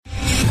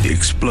The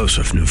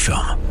explosive new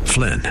film,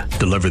 Flynn,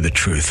 deliver the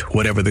truth,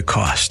 whatever the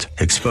cost,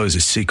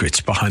 exposes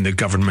secrets behind the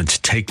government's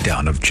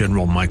takedown of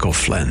General Michael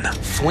Flynn.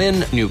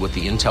 Flynn knew what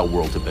the intel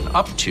world had been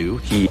up to.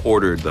 He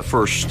ordered the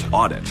first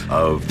audit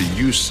of the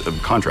use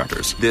of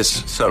contractors.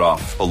 This set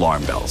off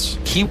alarm bells.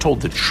 He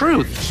told the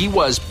truth. He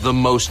was the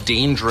most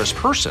dangerous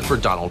person for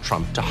Donald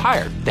Trump to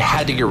hire. They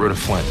had to get rid of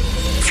Flynn.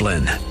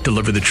 Flynn,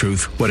 deliver the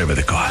truth, whatever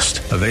the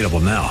cost. Available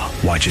now.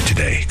 Watch it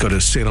today. Go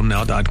to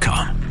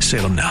salemnow.com.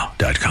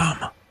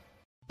 salemnow.com.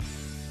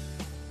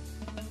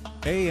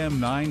 AM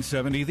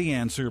 970 The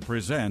Answer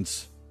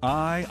presents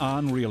Eye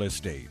on Real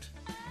Estate.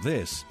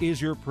 This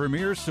is your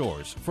premier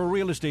source for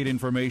real estate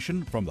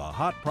information, from the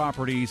hot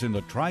properties in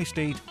the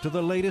tri-state to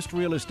the latest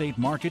real estate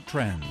market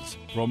trends.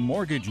 From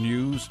mortgage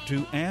news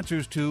to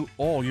answers to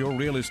all your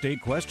real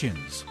estate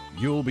questions.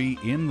 You'll be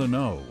in the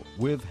know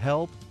with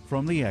help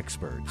from the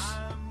experts.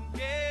 I'm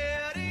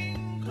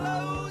getting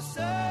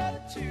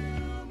closer to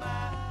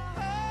my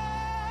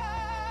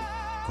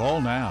heart.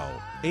 Call now,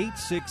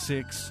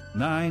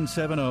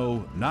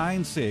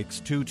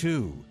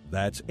 866-970-9622.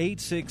 That's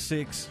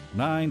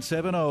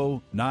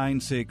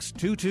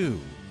 866-970-9622.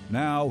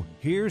 Now,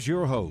 here's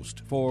your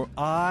host for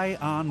Eye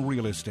on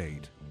Real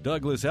Estate,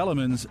 Douglas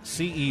Elliman's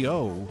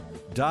CEO,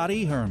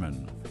 Dottie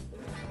Herman.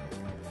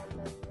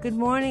 Good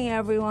morning,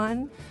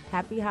 everyone.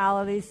 Happy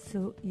holidays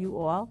to you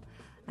all.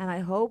 And I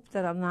hope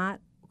that I'm not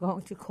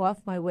going to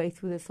cough my way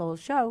through this whole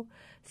show,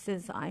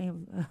 since I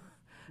am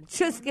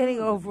just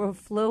getting over a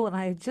flu. And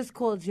I had just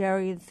called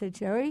Jerry and said,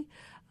 Jerry,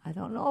 I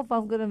don't know if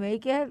I'm going to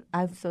make it.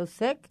 I'm so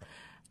sick.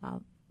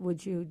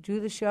 Would you do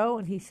the show?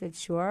 And he said,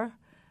 sure.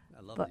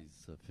 I love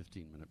these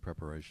 15-minute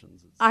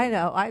preparations. I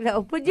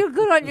know. But you're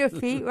good on your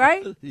feet,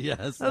 right?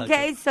 Yes.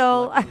 Okay,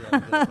 so...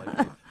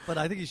 But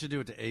I think you should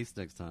do it to Ace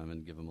next time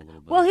and give him a little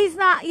bit. Well, he's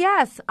not.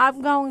 Yes,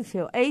 I'm going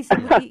to. Ace, give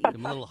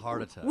him a little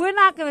heart attack. We're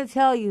not going to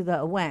tell you,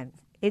 though, when.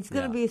 It's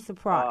going to be a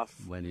surprise.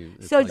 When you,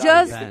 so like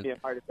just... Give me a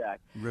heart attack.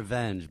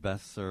 Revenge,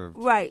 best served.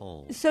 Right.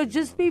 Whole, so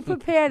just be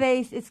prepared,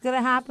 Ace. It's going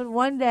to happen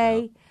one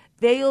day. Yeah.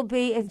 There you'll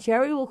be, and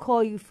Jerry will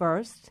call you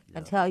first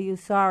and tell you,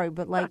 sorry,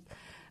 but like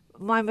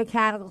my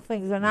mechanical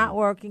things are not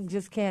working,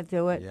 just can't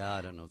do it. Yeah,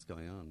 I don't know what's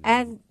going on.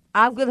 And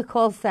I'm going to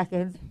call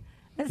second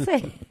and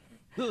say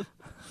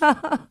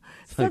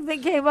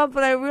something came up,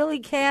 but I really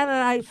can't,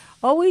 and I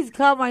always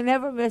come. I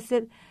never miss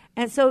it.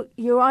 And so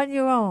you're on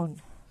your own.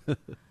 It's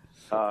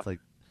like,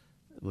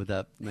 would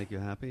that make you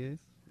happy, Ace?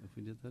 If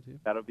we did that to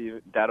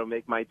you? That'll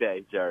make my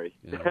day, Jerry.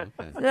 Yeah,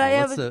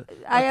 okay.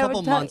 A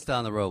couple months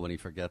down the road when he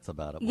forgets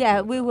about it.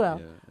 We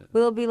will. Yeah.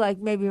 We'll be like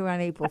maybe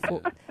around April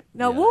Fool's.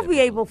 No, we'll be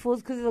April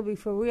Fool's because it'll be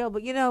for real.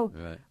 But, you know,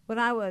 when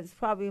I was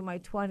probably in my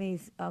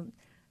 20s, when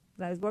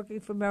I was working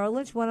for Merrill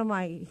Lynch, one of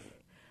my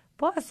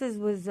bosses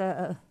was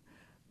a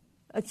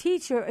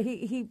teacher.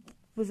 He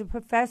was a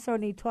professor,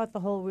 and he taught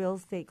the whole real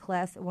estate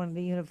class at one of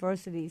the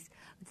universities.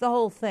 It's the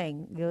whole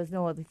thing. There was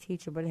no other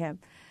teacher but him.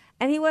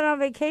 And he went on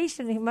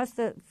vacation. He must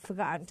have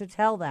forgotten to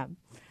tell them.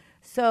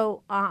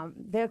 So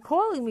they're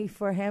calling me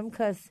for him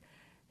because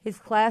his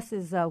class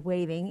is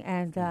waiting.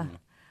 And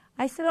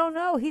I said, oh,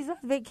 no, he's on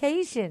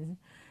vacation.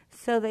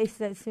 So they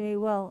said to me,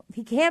 well,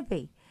 he can't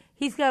be.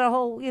 He's got a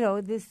whole,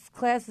 this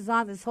class is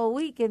on this whole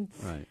week. And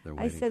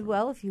I said,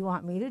 well, if you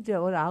want me to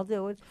do it, I'll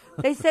do it.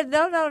 They said,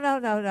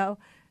 no.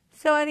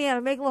 So anyhow,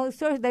 to make a long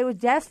story, they were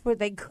desperate.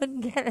 They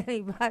couldn't get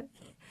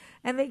anybody.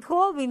 And they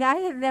called me. Now,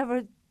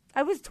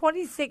 I was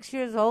 26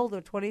 years old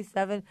or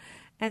 27,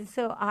 and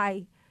so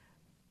I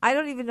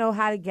don't even know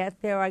how to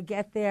get there. I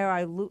get there,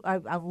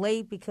 I'm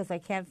late because I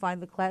can't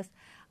find the class.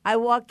 I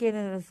walk in,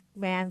 and this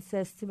man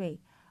says to me,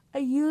 "Are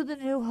you the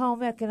new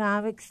home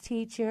economics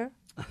teacher?"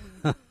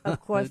 Of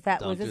course,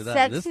 that was a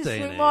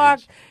sexist remark.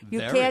 You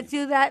can't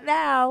do that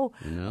now,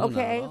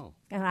 okay? No.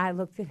 And I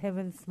looked at him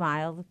and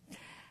smiled.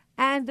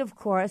 And, of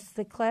course,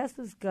 the class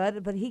was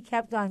good, but he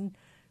kept on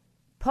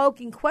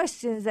poking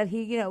questions that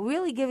he,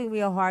 really giving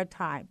me a hard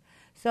time.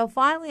 So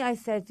finally I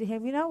said to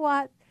him, you know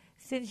what?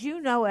 Since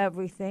you know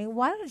everything,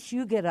 why don't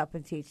you get up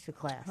and teach the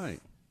class? Right,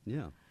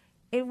 yeah.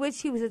 In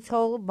which he was a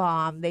total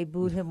bomb. They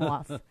booed him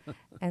off.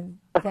 And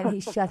then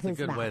he shut his mouth.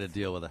 It's a good way to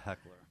deal with a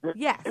heckler.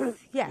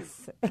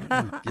 Yes.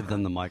 Give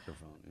them the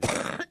microphone.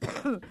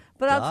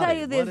 But I'll tell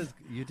you this.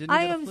 You didn't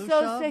I get a am flu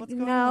so shot? sick. What's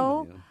going No,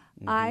 on with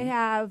you? I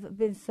have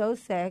been so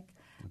sick.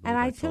 And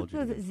I took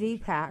the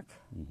Z-Pack.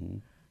 Mm-hmm.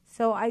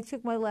 So I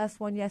took my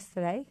last one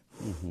yesterday,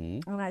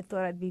 and I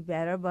thought I'd be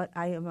better, but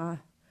I'm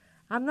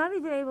not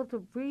even able to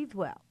breathe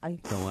well.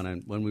 So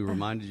when we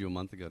reminded you a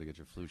month ago to get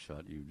your flu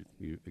shot, you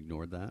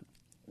ignored that?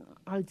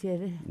 I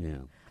did.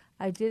 Yeah.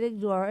 I did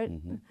ignore it,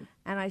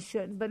 and I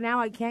shouldn't. But now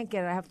I can't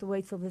get it. I have to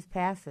wait till this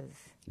passes.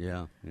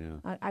 Yeah.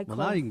 I well,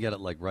 now you can get it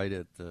like right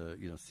at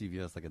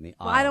CVS, like in the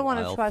aisle. I don't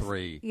want to trust.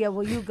 3. Yeah,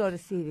 well, you go to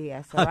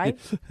CVS, all right?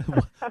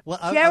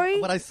 Jerry,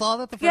 when I saw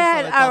that the first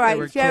time, I thought all right, they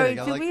were Jerry,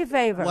 kidding. do me a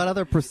favor. What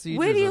other procedures?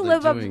 Where do you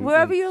live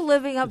wherever you're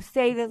living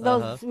upstate in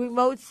those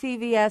remote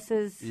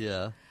CVSs?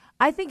 Yeah.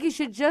 I think you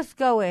should just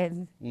go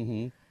in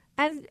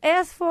and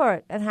ask for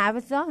it and have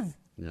it done.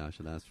 Yeah, I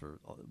should ask for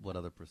what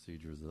other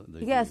procedures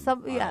they Yeah,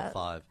 do. yeah.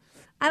 5.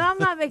 And I'm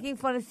not making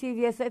fun of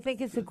CVS. I think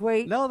it's a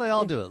great. No, they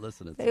all do it.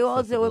 Listen, it's they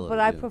all do it, but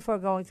I accessibility, prefer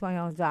going to my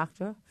own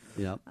doctor.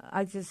 Yeah.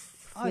 I just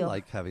feel. I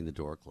like having the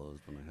door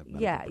closed when I have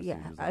medical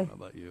procedures. I don't know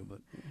about you, but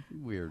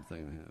weird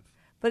thing I have.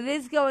 But it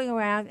is going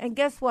around. And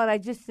guess what? I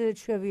just did a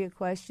trivia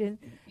question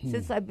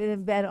since I've been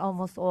in bed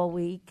almost all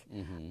week.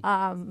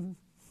 And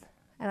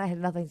I had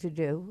nothing to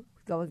do,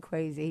 going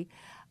crazy.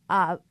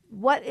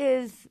 What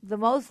is the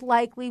most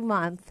likely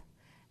month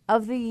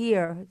of the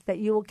year that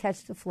you will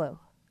catch the flu?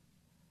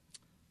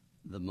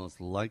 The most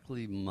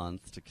likely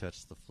month to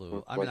catch the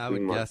flu. I mean, I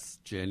would guess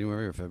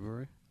January or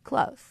February.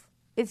 Close.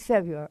 It's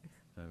February.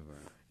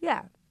 February.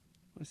 Yeah.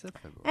 I said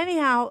February.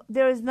 Anyhow,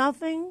 there is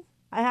nothing.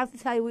 I have to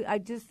tell you, I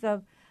just,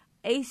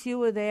 Ace, you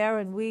were there,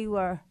 and we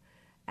were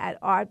at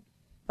Art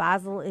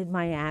Basel in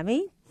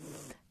Miami.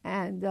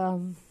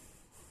 And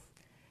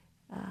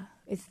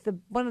it's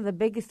one of the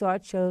biggest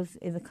art shows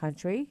in the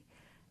country.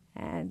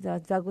 And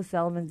Douglas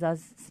Elliman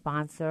does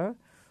sponsor,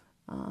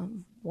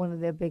 one of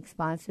their big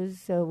sponsors.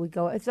 So we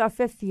go. It's our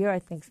 5th year, I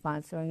think,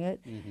 sponsoring it.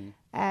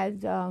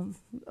 And,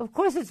 of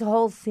course, it's a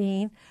whole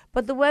scene.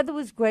 But the weather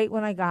was great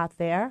when I got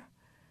there.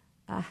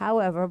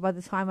 However, by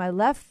the time I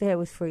left there, it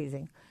was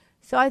freezing.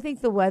 So I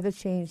think the weather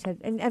changed.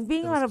 And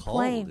being on a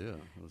plane.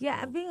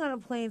 Yeah, and being on a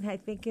plane, I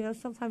think,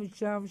 sometimes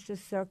germs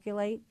just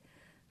circulate.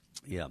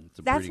 Yeah.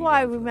 That's why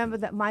I remember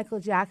that Michael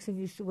Jackson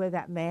used to wear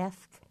that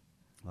mask.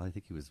 Well, I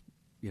think he was,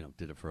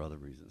 did it for other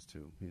reasons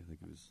too.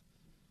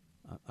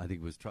 I think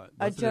he was trying.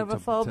 A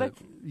germophobic?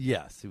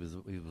 Yes, he was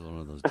one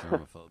of those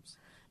germophobes.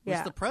 Yeah.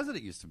 Which the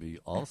president used to be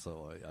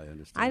also, I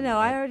understand. I know.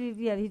 I heard he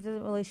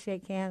doesn't really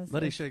shake hands.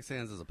 But he shakes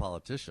hands as a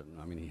politician.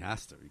 I mean, he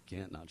has to. He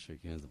can't not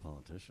shake hands as a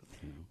politician.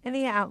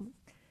 Anyhow,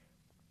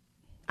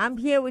 I'm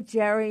here with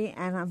Jerry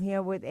and I'm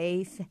here with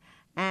Ace.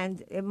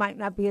 And it might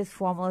not be as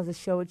formal as a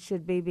show it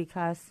should be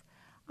because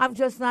I'm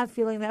just not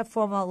feeling that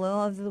formal, a little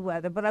under the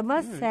weather. But I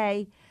must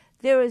say,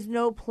 there is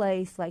no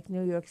place like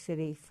New York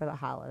City for the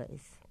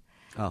holidays.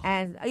 Oh,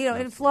 and,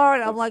 in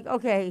Florida, I'm like,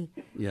 okay,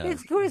 yeah.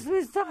 It's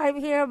Christmas time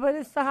here, but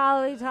it's the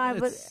holiday time.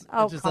 It just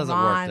come doesn't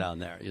on. work down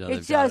there.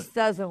 It just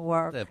doesn't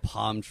work. They have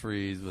palm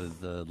trees with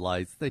the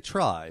lights. They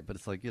try, but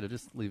it's like,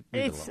 just leave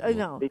it alone.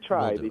 No. They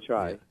try.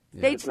 Yeah.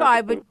 They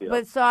try,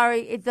 but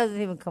sorry, it doesn't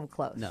even come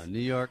close. No, New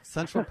York,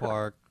 Central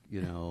Park,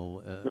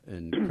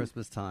 in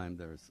Christmas time,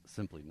 there's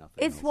simply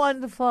nothing It's else.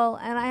 wonderful,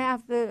 and I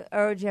have to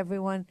urge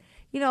everyone,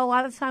 a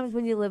lot of times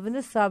when you live in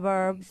the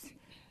suburbs,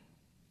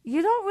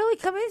 you don't really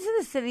come into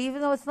the city,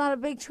 even though it's not a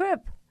big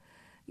trip.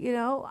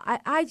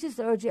 I just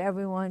urge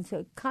everyone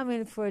to come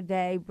in for a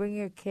day, bring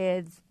your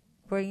kids,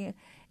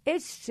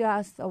 it's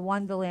just a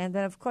wonderland.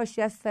 And, of course,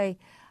 yesterday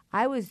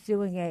I was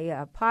doing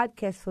a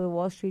podcast for the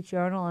Wall Street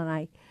Journal,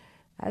 and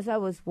as I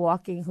was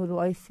walking, who do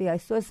I see? I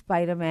saw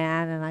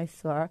Spider-Man, and I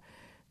saw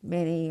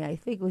Minnie. I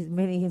think it was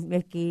Minnie and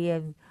Mickey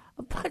and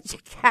a bunch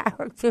of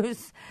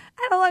characters.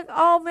 And I'm like,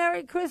 oh,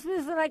 Merry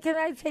Christmas, and can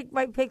I take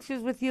my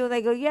pictures with you? And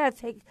they go, yeah,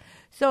 take.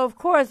 So, of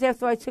course,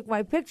 after I took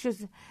my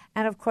pictures,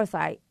 and, of course,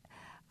 I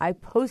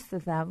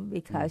posted them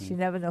because you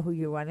never know who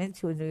you run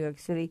into in New York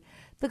City.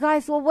 The guy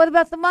said, well, what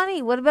about the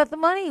money? What about the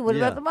money? What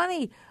about the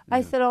money?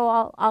 I said,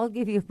 oh, I'll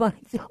give you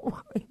money. Don't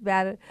worry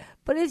about it.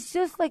 But it's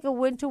just like a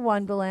winter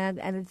wonderland,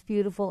 and it's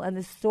beautiful, and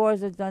the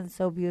stores are done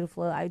so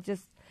beautiful. I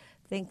just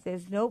think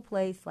there's no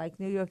place like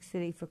New York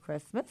City for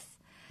Christmas,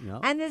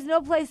 and there's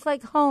no place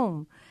like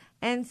home.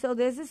 And so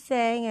there's a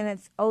saying, and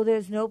it's,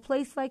 there's no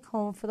place like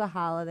home for the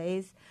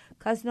holidays,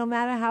 because no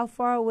matter how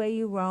far away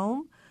you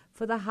roam,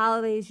 for the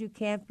holidays you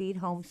can't beat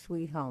home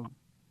sweet home.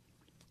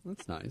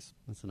 That's nice.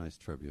 That's a nice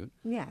tribute.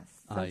 Yes.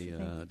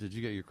 Did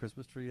you get your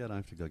Christmas tree yet? I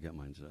have to go get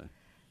mine today.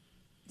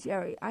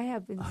 Jerry, I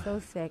have been so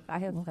sick. I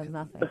have done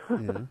nothing.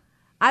 Yeah.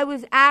 I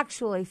was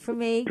actually, for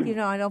me,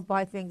 I don't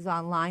buy things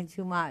online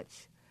too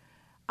much.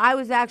 I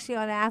was actually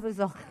on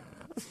Amazon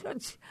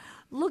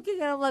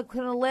looking at them like,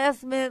 in the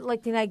last minute,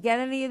 like, can I get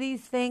any of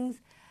these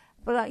things?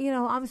 But,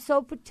 I'm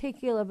so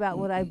particular about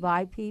what I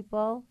buy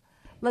people.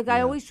 Like,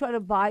 I always try to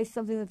buy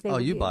something that they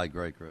you buy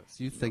great gifts.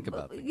 You think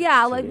about things.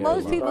 Yeah, like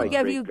most people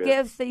give you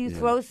gifts that you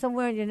throw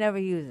somewhere and you're never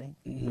using.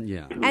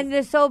 Yeah. And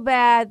they're so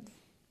bad.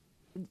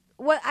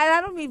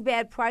 I don't mean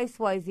bad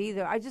price-wise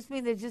either. I just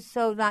mean they're just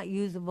so not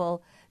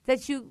usable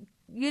that you're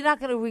not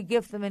going to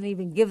re-gift them and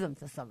even give them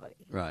to somebody.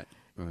 Right.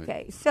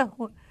 Okay,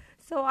 so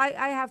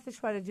I have to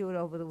try to do it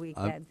over the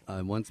weekend.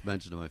 I once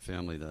mentioned to my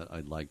family that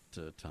I liked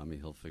Tommy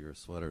Hilfiger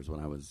sweaters when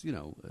I was,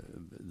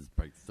 it's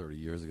probably 30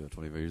 years ago,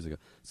 25 years ago.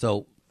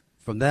 So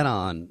from then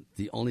on,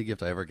 the only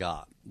gift I ever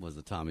got was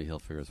a Tommy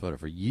Hilfiger sweater.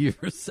 For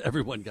years,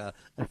 everyone got.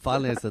 And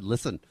finally, I said,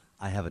 "Listen,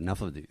 I have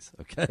enough of these.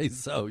 Okay,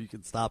 so you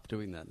can stop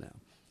doing that now."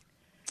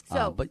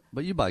 So,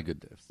 but you buy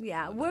good gifts.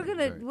 Yeah, we're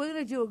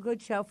gonna do a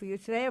good show for you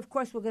today. Of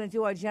course, we're gonna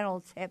do our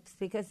general tips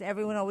because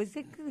everyone always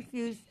gets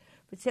confused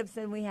for tips.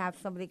 And we have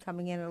somebody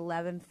coming in at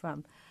 11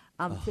 from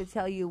to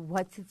tell you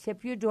what to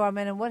tip your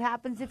doorman and what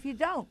happens if you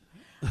don't.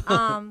 You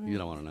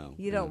don't want to know.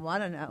 You don't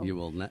want to know. You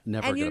will never.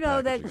 And get you a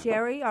know package that again.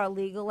 Jerry, our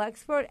legal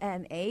expert,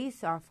 and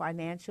Ace, our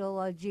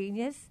financial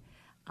genius,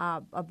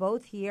 are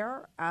both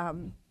here.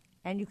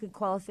 And you can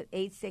call us at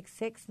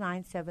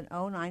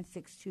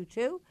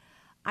 866-970-9622.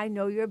 I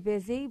know you're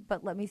busy,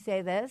 but let me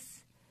say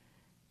this.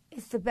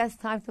 It's the best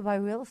time to buy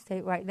real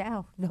estate right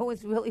now. No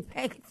one's really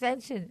paying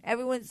attention.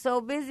 Everyone's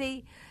so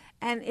busy.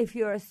 And if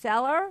you're a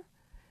seller,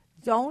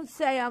 don't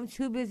say I'm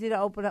too busy to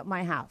open up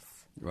my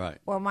house. Right.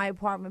 Or my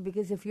apartment,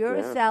 because if you're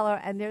a seller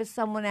and there's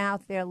someone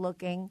out there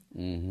looking,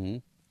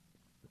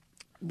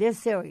 they're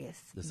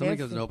serious. If somebody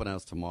goes to an open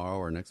house tomorrow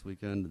or next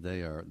weekend,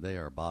 they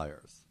are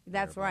buyers.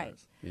 That's right.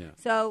 Buyers. Yeah.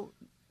 So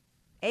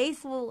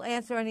Ace will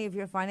answer any of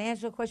your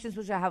financial questions,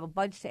 which I have a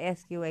bunch to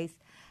ask you, Ace.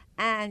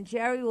 And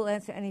Jerry will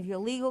answer any of your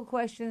legal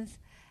questions.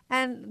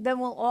 And then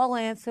we'll all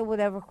answer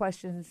whatever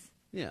questions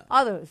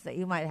others that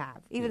you might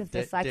have, even if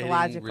they're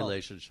psychological. Dating,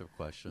 relationship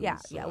questions.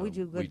 Yeah, we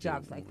do good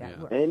jobs like that.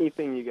 Yeah.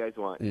 Anything you guys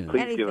want,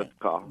 please give us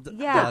a call.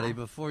 Daddy,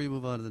 before you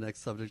move on to the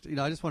next subject,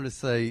 I just wanted to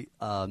say,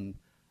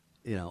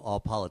 all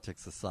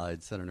politics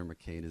aside, Senator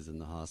McCain is in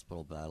the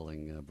hospital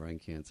battling brain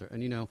cancer.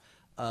 And,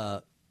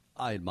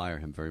 I admire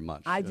him very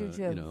much. I do,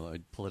 too. I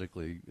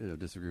politically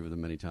disagree with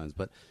him many times,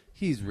 but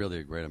he's really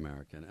a great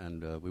American,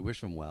 and we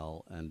wish him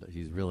well, and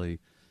he's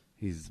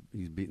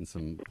beaten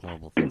some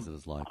horrible things in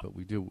his life, but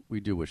we do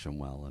wish him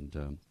well, and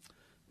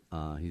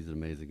he's an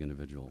amazing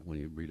individual. When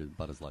you read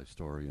about his life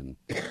story, and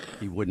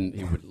he wouldn't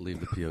leave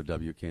the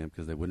POW camp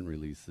because they wouldn't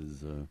release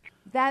his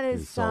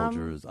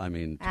soldiers. I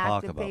mean,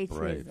 talk about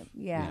brave.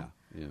 Yeah.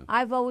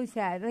 I've always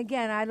had, and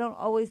again, I don't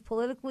always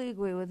politically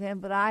agree with him,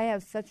 but I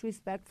have such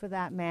respect for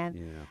that man.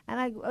 Yeah.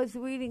 And I was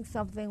reading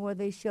something where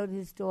they showed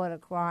his daughter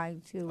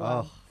crying too.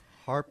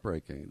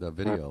 Heartbreaking! The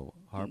video,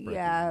 heartbreaking.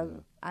 Yeah,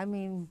 I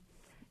mean.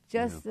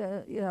 But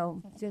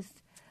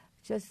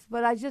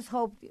I just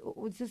hope,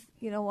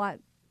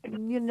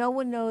 no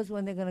one knows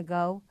when they're going to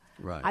go.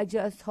 Right. I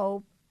just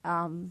hope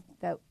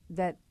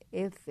that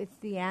if it's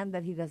the end,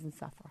 that he doesn't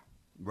suffer.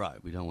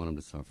 Right. We don't want him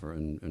to suffer,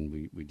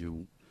 and we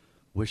do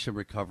wish him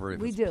recovery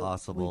if it's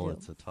possible.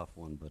 It's a tough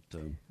one, but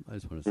I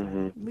just want to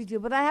say. We do.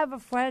 But I have a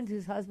friend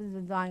whose husband's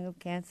been dying of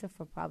cancer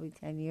for probably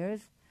 10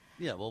 years.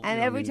 Yeah, well, and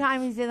every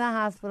time he's in the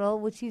hospital,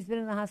 which he's been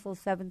in the hospital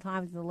 7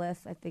 times in the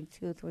last, I think,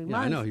 2 or 3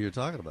 months. I know who you're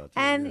talking about. Too.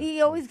 And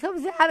he always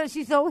comes out, and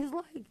she's always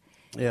like,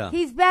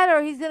 he's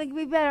better. He's going to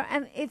be better.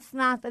 And it's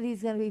not that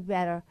he's going to be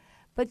better.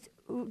 But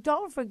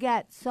don't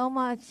forget, so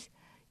much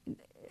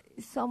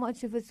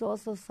of it's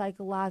also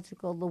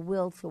psychological, the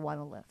will to want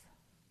to live.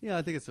 Yeah,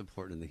 I think it's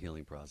important in the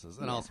healing process.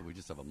 And also, we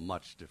just have a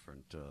much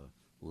different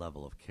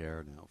level of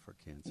care now for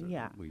cancer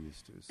than we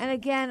used to. So. And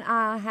again,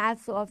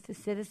 hats off to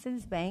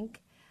Citizens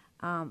Bank.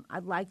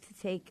 I'd like to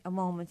take a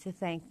moment to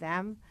thank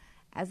them.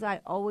 As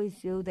I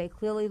always do, they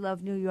clearly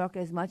love New York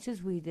as much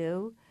as we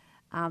do.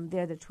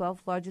 They're the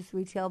 12th largest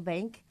retail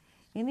bank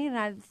in the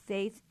United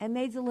States, and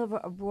they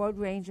deliver a broad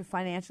range of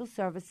financial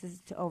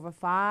services to over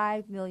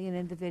 5 million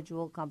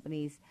individual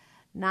companies,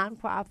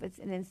 nonprofits,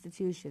 and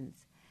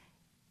institutions.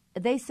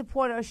 They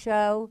support our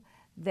show.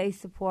 They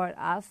support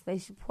us. They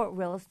support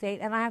real estate.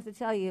 And I have to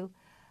tell you,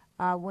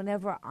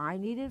 whenever I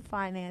needed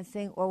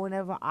financing or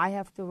whenever I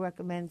have to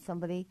recommend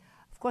somebody,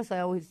 of course, I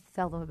always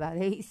tell them about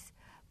ACE,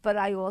 but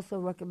I also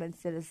recommend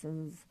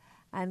Citizens.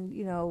 And,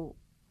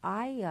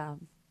 I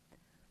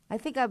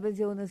think I've been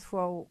doing this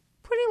for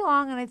pretty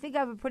long, and I think I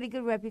have a pretty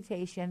good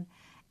reputation.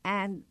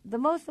 And the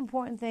most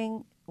important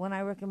thing when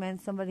I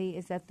recommend somebody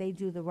is that they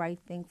do the right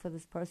thing for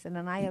this person.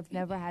 And I have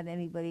never had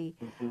anybody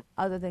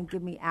other than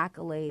give me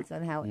accolades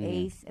on how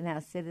ACE and how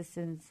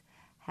Citizens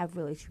have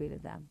really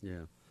treated them.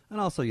 Yeah.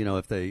 And also,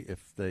 if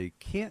they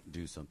can't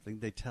do something,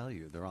 they tell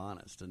you. They're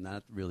honest, and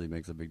that really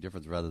makes a big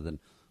difference rather than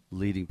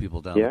leading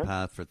people down the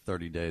path for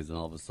 30 days and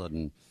all of a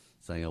sudden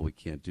saying, "Oh, we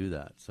can't do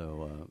that."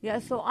 So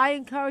so I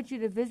encourage you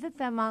to visit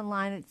them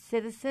online at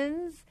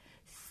Citizens.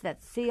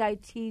 That's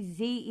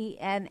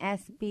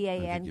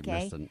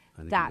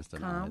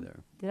CITZENSBANK.com.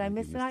 Did I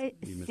miss an I?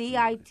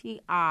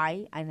 CITI.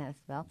 I know how to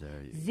spell.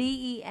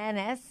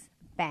 ZENS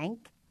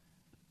Bank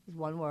is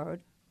one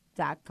word.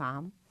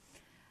 .com.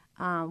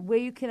 Where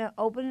you can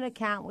open an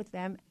account with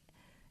them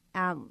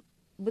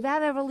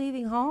without ever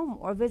leaving home,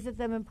 or visit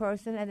them in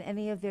person at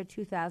any of their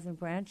 2,000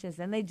 branches.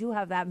 And they do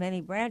have that many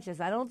branches.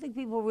 I don't think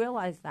people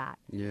realize that.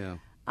 Yeah.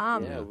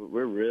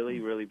 We're really,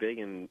 really big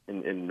in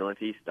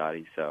Northeast,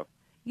 Dottie, so.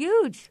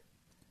 Huge.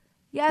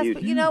 Yes, Huge.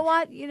 But you know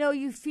what?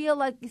 You feel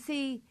like,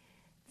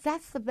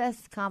 that's the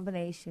best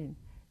combination.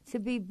 To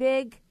be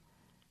big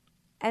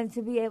and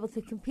to be able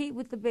to compete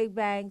with the big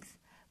banks,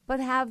 but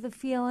have the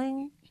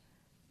feeling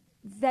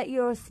that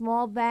you're a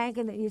small bank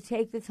and that you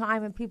take the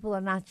time and people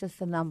are not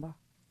just a number.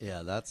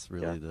 Yeah, that's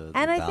really the And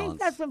balance. I think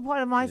that's been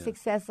part of my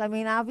success. I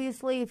mean,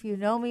 obviously, if you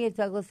know me at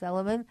Douglas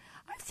Elliman,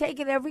 I've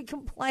taken every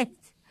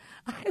complaint.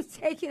 I've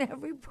taken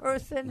every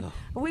person. No.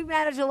 We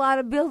manage a lot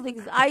of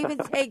buildings. I even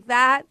take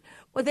that.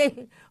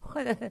 I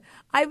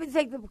even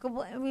take the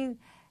complaint. I mean,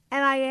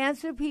 and I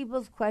answer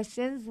people's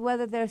questions,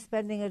 whether they're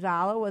spending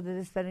 $1, whether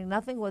they're spending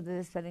nothing, whether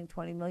they're spending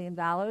 $20 million.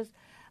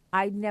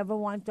 I never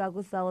want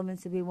Douglas Elliman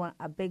to be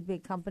a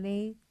big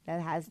company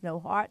that has no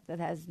heart, that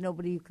has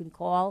nobody you can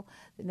call,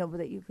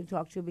 nobody that you can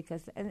talk to,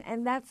 because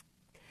and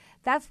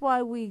That's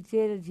why we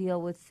did a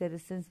deal with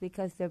Citizens,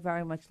 because they're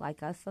very much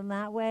like us in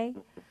that way.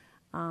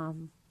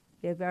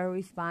 They're very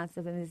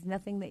responsive, and there's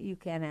nothing that you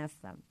can't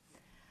ask them.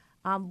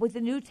 With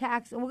the new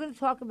tax, and we're going to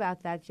talk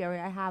about that, Jerry.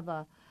 I have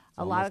a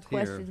lot of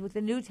questions. With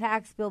the new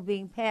tax bill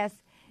being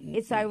passed,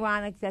 it's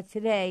ironic that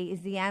today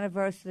is the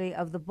anniversary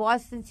of the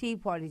Boston Tea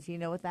Party. Do you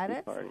know what that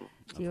is?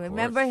 Do you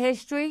remember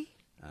history?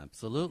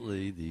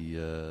 Absolutely.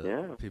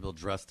 The people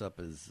dressed up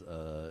as,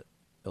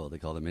 they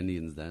called them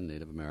Indians then,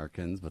 Native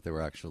Americans, but they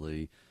were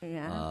actually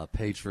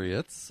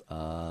patriots,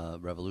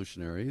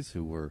 revolutionaries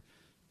who were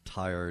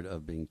tired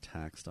of being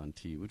taxed on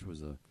tea, which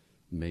was a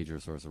major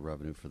source of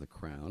revenue for the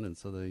crown, and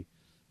so they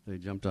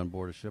jumped on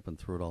board a ship and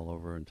threw it all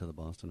over into the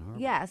Boston Harbor.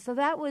 Yeah, so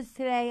that was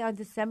today on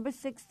December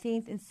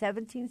 16th in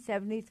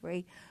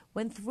 1773,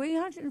 when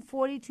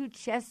 342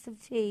 chests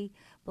of tea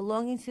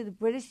belonging to the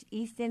British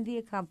East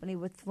India Company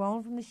were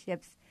thrown from the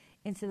ships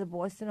into the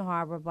Boston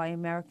Harbor by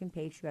American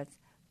patriots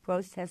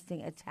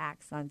protesting a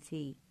tax on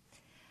tea.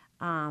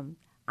 I'm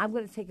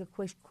going to take a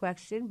quick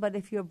question, but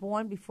if you're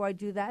born, before I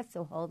do that,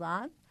 so hold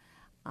on.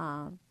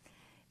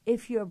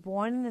 If you're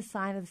born in the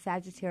sign of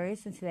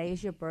Sagittarius and today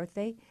is your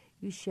birthday,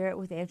 you share it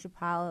with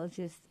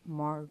anthropologist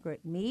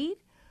Margaret Mead,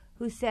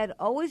 who said,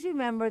 always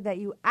remember that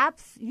you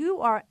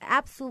are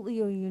absolutely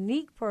a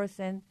unique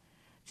person,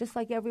 just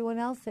like everyone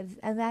else is,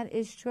 and that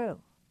is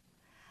true.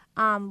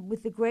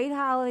 With the great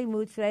holiday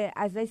mood today,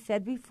 as I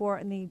said before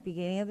in the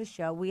beginning of the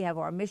show, we have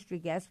our mystery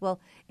guest.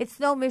 Well, it's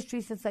no mystery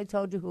since I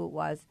told you who it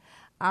was.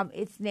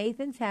 It's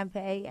Nathan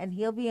Tempe, and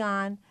he'll be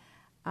on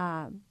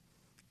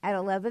at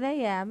 11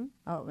 a.m.,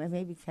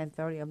 maybe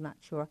 10:30, I'm not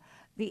sure,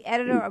 the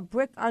editor of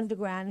Brick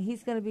Underground.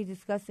 He's going to be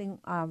discussing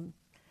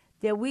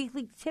their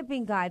weekly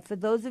tipping guide for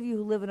those of you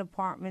who live in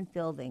apartment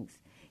buildings.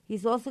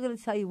 He's also going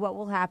to tell you what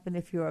will happen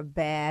if you're a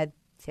bad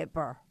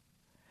tipper.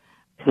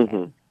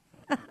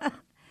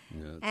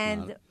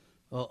 And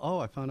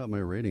I found out my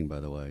rating, by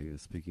the way.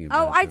 Speaking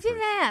of I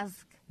didn't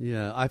ask.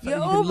 Yeah,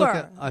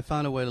 Uber. I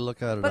found a way to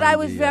look at it. But I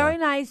was very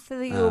nice to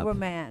the Uber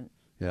man.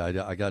 Yeah,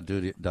 I got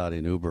Dottie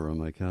an Uber on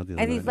my account the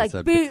other night. And he's like,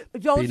 said,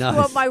 don't screw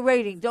up my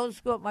rating. Don't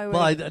screw up my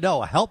rating.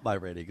 Well, I helped my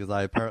rating because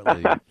I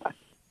apparently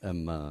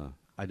am,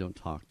 I don't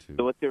talk to.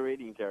 So what's your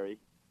rating, Jerry?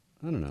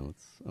 I don't know.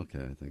 It's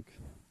okay, I think.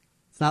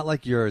 It's not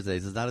like yours,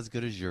 Ace. It's not as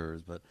good as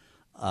yours, but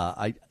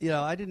I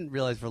didn't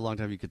realize for a long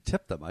time you could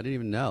tip them. I didn't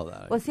even know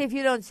that. Well, see, if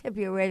you don't tip,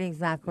 your rating's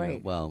not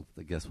great.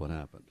 Guess what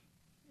happened?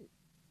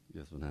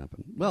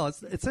 Well,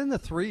 it's in the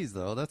threes,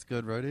 though. That's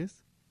good, right,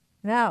 Ace?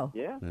 No.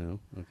 Yeah. No?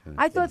 Okay.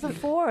 I thought the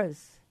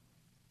fours.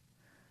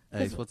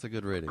 Ace, what's a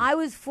good rating? I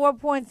was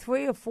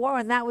 4.3 or 4,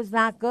 and that was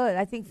not good.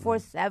 I think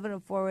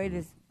 4.7 or 4.8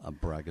 is a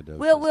braggadocio.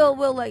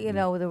 We'll let you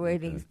know the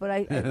ratings, but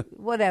I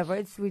whatever.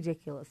 It's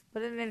ridiculous.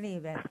 But in any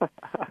event,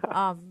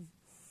 I'm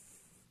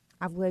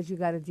glad you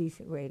got a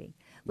decent rating.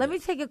 Let me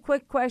take a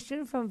quick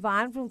question from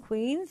Vaughn from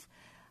Queens.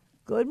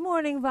 Good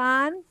morning,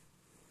 Vaughn.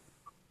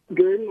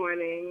 Good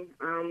morning.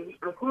 I'm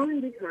calling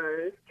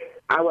because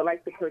I would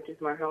like to purchase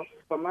my house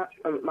from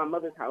my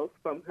mother's house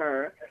from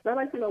her. And I'd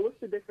like to know what's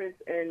the difference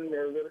in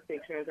the real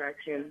estate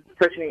transaction,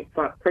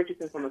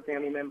 purchasing from a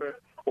family member,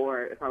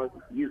 or if I was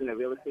using a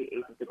real estate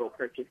agent to go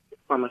purchase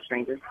from a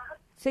stranger.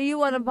 So you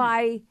want to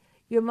buy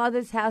your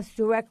mother's house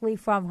directly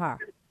from her?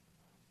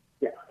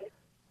 Yes.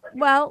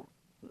 Well,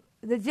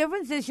 the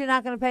difference is you're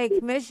not going to pay a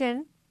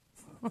commission.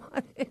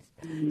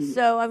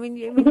 So, I mean,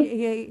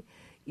 you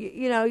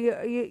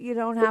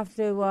don't have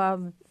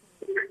to.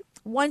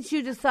 Once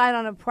you decide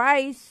on a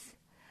price,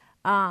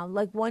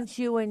 like once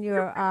you and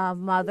your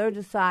mother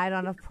decide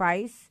on a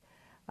price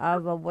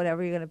of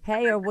whatever you're going to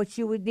pay, or what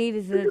you would need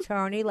is an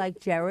attorney like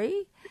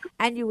Jerry,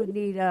 and you would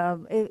need,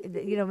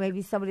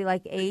 maybe somebody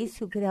like Ace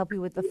who could help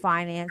you with the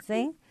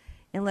financing,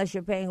 unless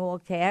you're paying all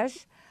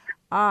cash,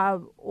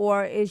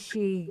 or is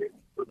she?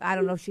 I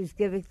don't know if she's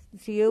giving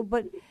to you,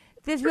 but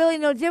there's really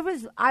no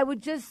difference. I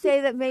would just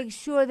say that make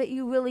sure that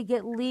you really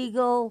get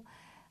legal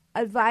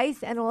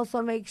advice, and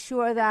also make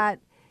sure that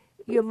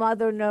your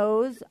mother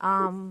knows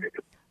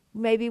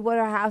maybe what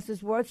her house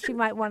is worth. She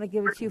might want to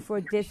give it to you for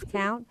a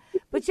discount.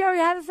 But, Jerry,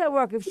 how does that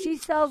work? If she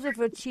sells it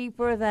for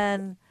cheaper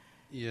than...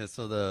 Yeah,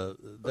 so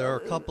there are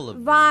a couple of...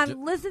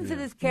 Vaughn, listen to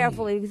this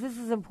carefully because this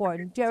is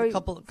important. Jerry, a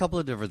couple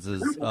of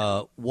differences.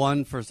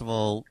 One, first of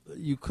all,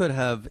 you could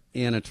have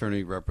an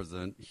attorney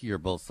hear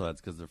both sides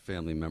because they're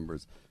family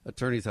members.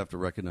 Attorneys have to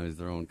recognize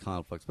their own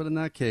conflicts. But in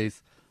that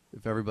case,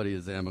 if everybody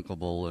is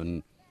amicable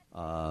and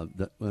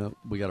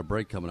we got a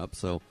break coming up,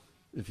 so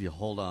if you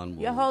hold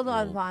on... hold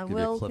on, Vaughn.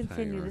 We'll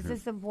continue. This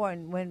is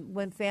important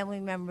when family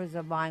members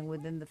are buying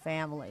within the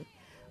family.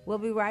 We'll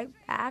be right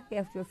back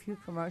after a few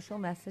commercial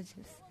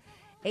messages.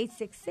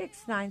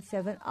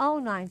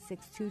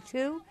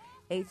 866-970-9622.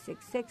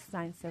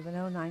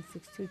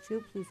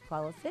 866-970-9622. Please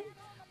call us in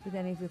with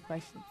any of your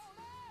questions.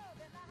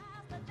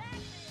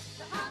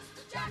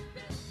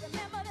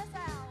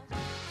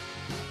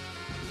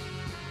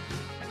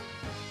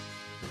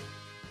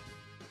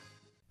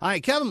 Hi,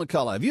 Kevin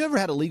McCullough. Have you ever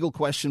had a legal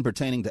question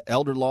pertaining to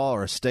elder law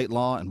or estate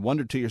law and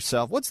wondered to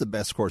yourself, what's the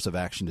best course of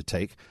action to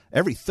take?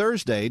 Every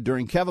Thursday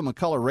during Kevin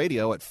McCullough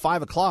Radio at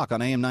 5 o'clock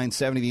on AM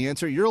 970 The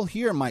Answer, you'll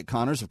hear Mike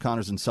Connors of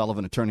Connors &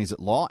 Sullivan Attorneys at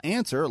Law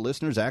answer a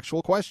listener's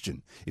actual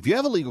question. If you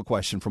have a legal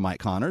question for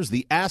Mike Connors,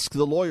 the Ask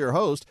the Lawyer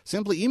host,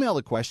 simply email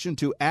the question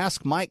to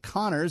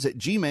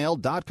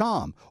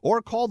askmikeconnors@gmail.com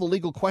or call the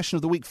Legal Question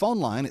of the Week phone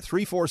line at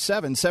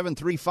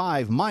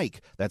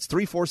 347-735-MIKE. That's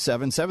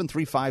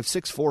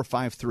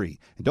 347-735-6453.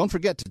 And don't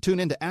forget to tune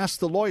in to Ask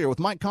the Lawyer with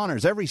Mike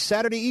Connors every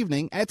Saturday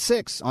evening at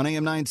 6 on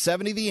AM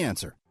 970 The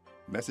Answer.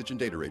 Message and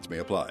data rates may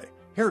apply.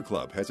 Hair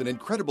Club has an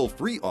incredible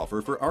free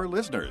offer for our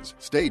listeners.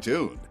 Stay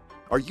tuned.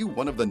 Are you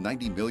one of the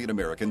 90 million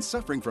Americans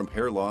suffering from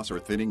hair loss or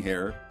thinning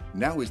hair?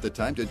 Now is the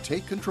time to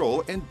take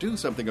control and do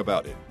something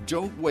about it.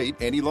 Don't wait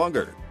any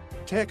longer.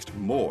 Text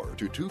MORE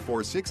to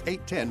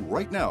 246-810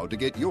 right now to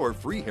get your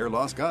free hair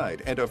loss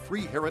guide and a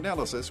free hair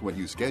analysis when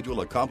you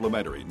schedule a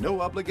complimentary,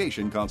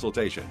 no-obligation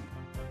consultation.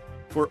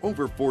 For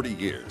over 40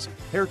 years,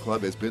 Hair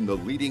Club has been the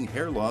leading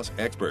hair loss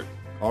expert,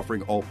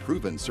 offering all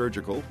proven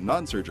surgical,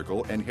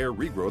 non-surgical, and hair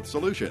regrowth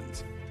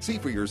solutions. See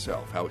for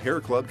yourself how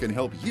Hair Club can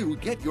help you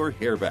get your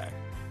hair back.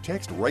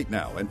 Text right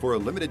now, and for a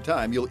limited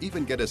time, you'll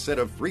even get a set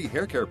of free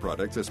hair care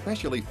products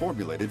especially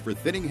formulated for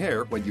thinning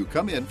hair when you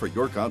come in for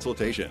your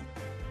consultation.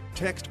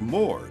 Text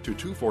MORE to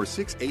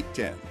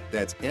 246-810.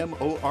 That's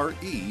MORE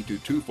to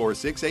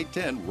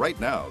 246-810 right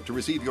now to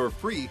receive your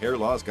free hair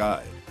loss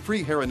guide,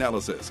 free hair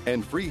analysis,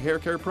 and free hair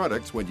care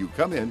products when you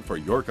come in for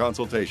your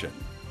consultation.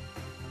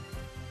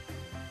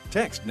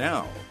 Text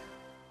now.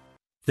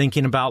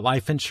 Thinking about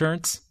life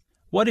insurance?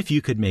 What if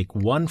you could make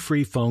one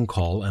free phone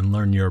call and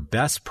learn your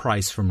best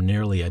price from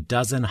nearly a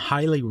dozen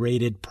highly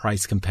rated,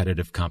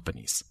 price-competitive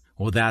companies?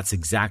 Well, that's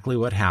exactly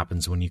what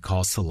happens when you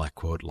call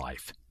SelectQuote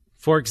Life.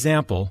 For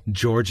example,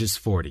 George is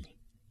 40.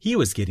 He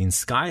was getting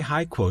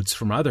sky-high quotes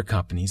from other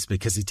companies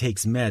because he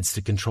takes meds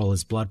to control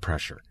his blood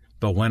pressure.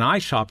 But when I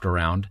shopped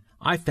around,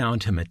 I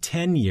found him a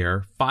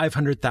 10-year,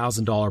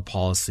 $500,000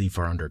 policy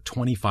for under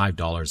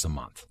 $25 a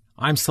month.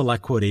 I'm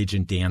SelectQuote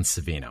agent Dan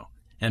Savino.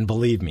 And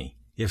believe me,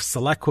 if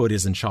SelectQuote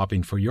isn't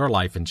shopping for your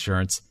life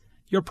insurance,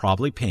 you're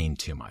probably paying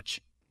too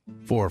much.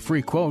 For a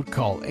free quote,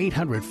 call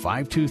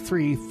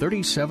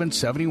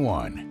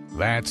 800-523-3771.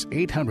 That's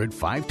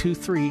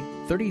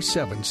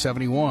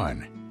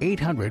 800-523-3771.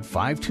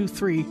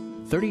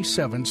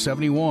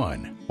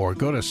 800-523-3771. Or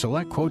go to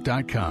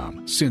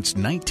SelectQuote.com. Since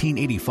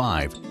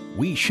 1985,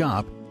 we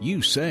shop,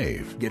 you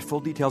save. Get full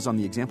details on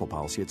the example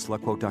policy at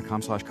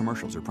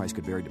SelectQuote.com/commercials. Or price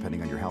could vary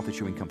depending on your health,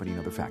 issuing company, and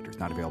other factors.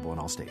 Not available in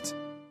all states.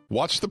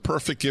 What's the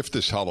perfect gift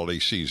this holiday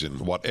season?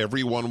 What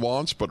everyone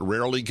wants but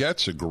rarely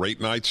gets? A great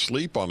night's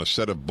sleep on a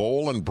set of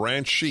Boll &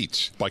 Branch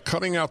sheets. By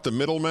cutting out the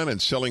middlemen and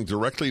selling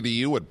directly to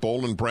you at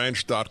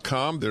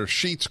bollandbranch.com, their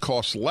sheets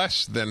cost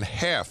less than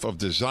half of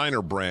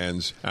designer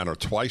brands and are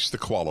twice the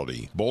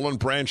quality. Boll &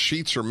 Branch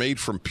sheets are made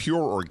from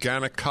pure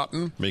organic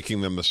cotton,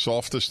 making them the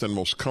softest and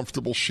most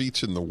comfortable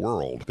sheets in the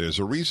world. There's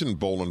a reason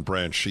Boll &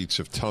 Branch sheets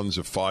have tons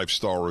of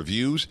 5-star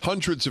reviews.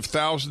 Hundreds of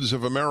thousands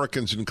of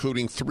Americans,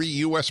 including 3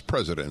 U.S.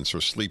 presidents,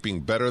 are sleeping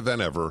better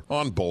than ever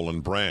on Boll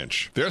 &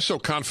 Branch. They're so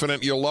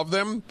confident you'll love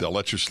them, they'll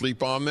let you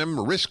sleep on them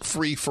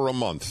risk-free for a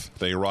month.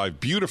 They arrive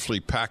beautifully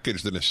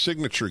packaged in a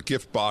signature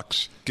gift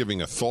box. Giving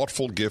a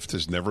thoughtful gift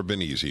has never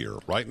been easier.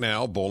 Right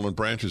now, Boll &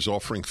 Branch is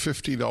offering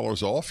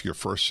 $50 off your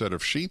first set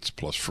of sheets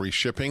plus free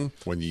shipping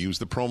when you use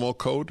the promo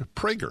code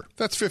Prager.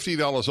 That's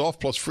 $50 off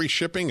plus free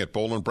shipping at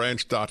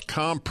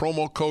bollandbranch.com.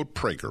 Promo code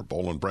Prager.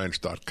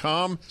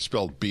 bollandbranch.com,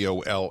 spelled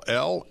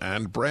B-O-L-L,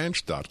 and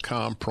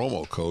branch.com,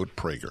 promo code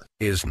Prager.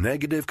 Is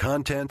negative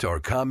content or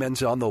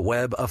comments on the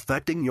web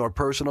affecting your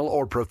personal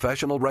or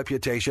professional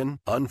reputation?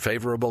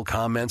 Unfavorable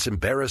comments,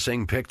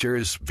 embarrassing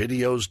pictures,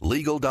 videos,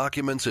 legal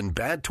documents, and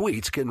bad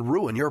tweets can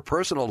ruin your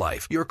personal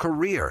life, your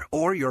career,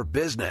 or your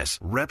business.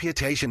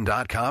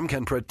 Reputation.com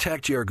can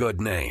protect your good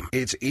name.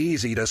 It's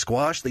easy to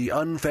squash the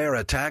unfair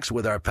attacks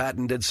with our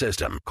patented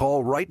system.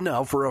 Call right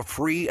now for a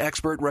free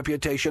expert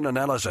reputation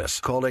analysis.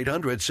 Call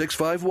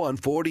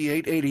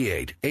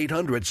 800-651-4888.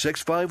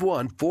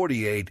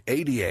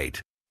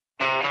 800-651-4888.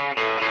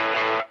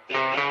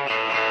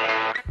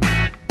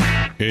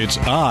 It's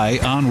Eye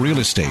on Real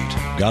Estate.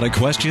 Got a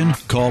question?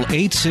 Call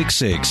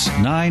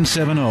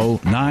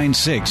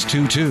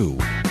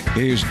 866-970-9622.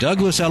 Here's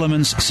Douglas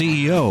Elliman's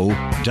CEO,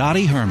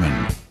 Dottie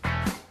Herman.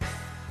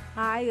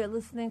 Hi, you're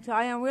listening to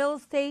Eye on Real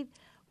Estate.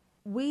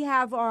 We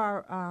have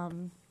our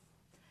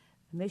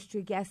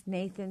mystery guest,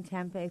 Nathan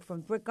Tempe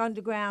from Brick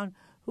Underground,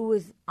 who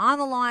is on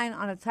the line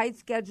on a tight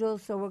schedule,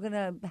 so we're going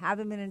to have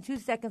him in 2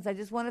 seconds. I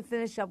just want to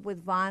finish up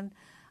with Vaughn.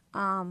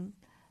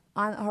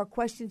 On her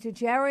question to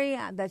Jerry,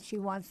 that she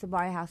wants to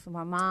buy a house from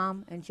her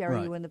mom. And, Jerry,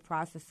 Right. you're in the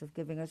process of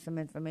giving her some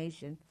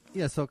information.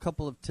 Yeah, so a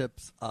couple of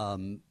tips.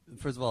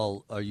 First of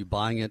all, are you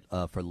buying it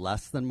for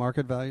less than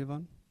market value,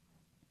 Vaughn?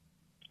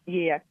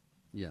 Yeah.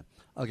 Yeah.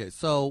 Okay,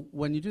 so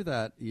when you do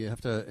that, you have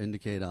to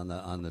indicate on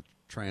the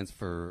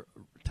transfer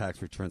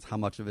tax returns how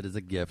much of it is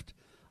a gift.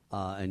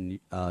 And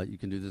you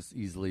can do this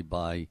easily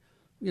by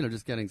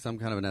just getting some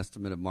kind of an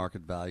estimate of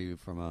market value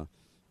from an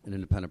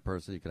independent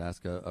person. You could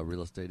ask a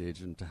real estate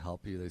agent to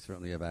help you. They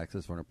certainly have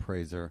access for an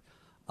appraiser.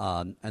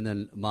 And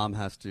then mom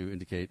has to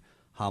indicate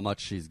how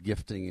much she's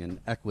gifting in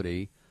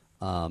equity.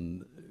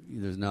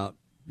 There's not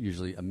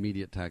usually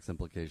immediate tax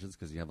implications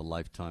because you have a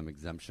lifetime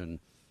exemption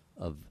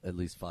of at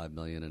least $5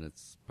 million, and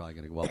it's probably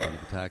going to go up on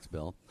the tax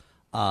bill.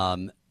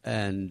 And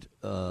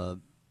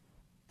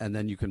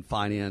then you can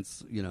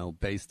finance,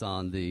 based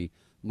on the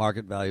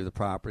market value of the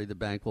property. The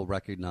bank will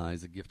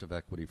recognize a gift of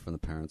equity from the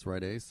parents,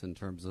 right, Ace, in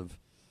terms of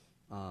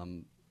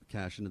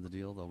cash into the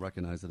deal? They'll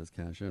recognize it as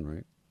cash in,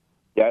 right?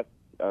 Yes,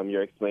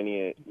 you're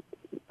explaining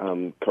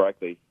it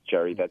correctly,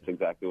 Jerry. That's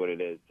exactly what it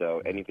is.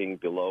 So anything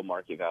below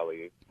market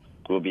value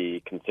will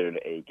be considered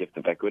a gift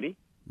of equity,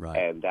 right?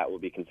 And that will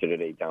be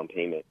considered a down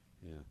payment.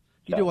 Yeah.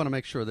 You do want to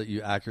make sure that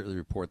you accurately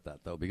report that,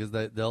 though, because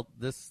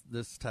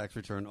this tax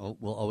return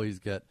will always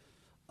get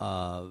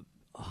a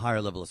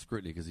higher level of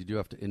scrutiny because you do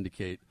have to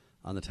indicate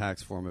on the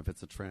tax form if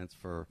it's a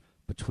transfer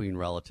between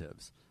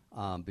relatives,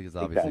 because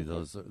obviously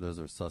those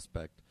are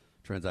suspect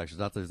transactions.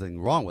 Not that there's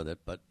anything wrong with it,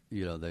 but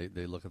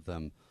they look at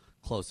them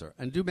closer,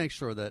 and do make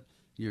sure that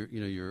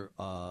you're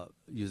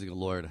using a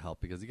lawyer to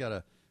help because you got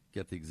to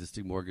get the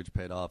existing mortgage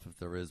paid off if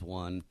there is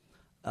one.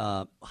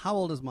 How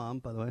old is mom,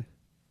 by the way?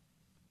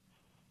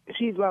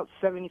 She's about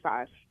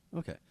 75.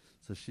 Okay,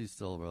 so she's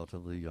still a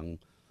relatively young.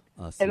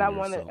 And I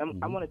want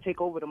to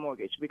take over the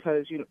mortgage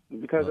because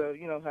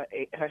of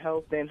her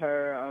health and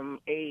her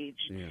age.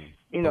 Yeah.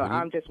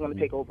 I just want to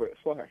take over it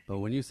for her. But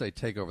when you say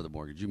take over the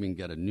mortgage, you mean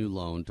get a new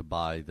loan to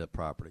buy the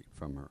property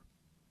from her,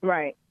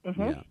 right?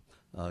 Mm-hmm. Yeah,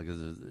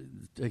 because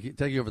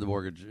taking over the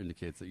mortgage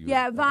indicates that you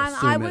Vaughn,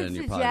 assume I it would and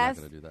you're probably not suggest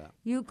going to do that.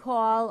 you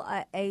call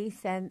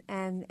Ace and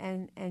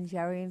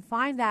Jerry and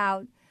find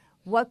out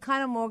what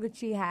kind of mortgage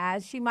she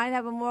has. She might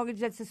have a mortgage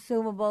that's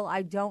assumable.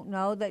 I don't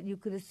know that you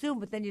could assume,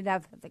 but then you'd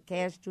have the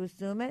cash to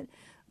assume it.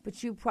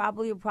 But you're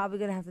probably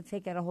going to have to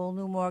take out a whole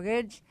new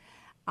mortgage.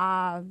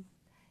 So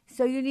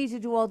you need to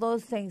do all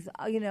those things,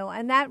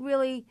 and that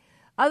really,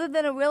 other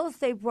than a real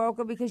estate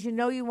broker, because you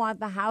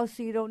want the house,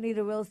 so you don't need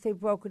a real estate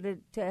broker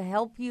to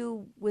help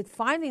you with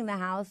finding the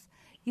house,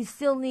 you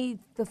still need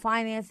the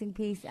financing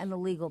piece and the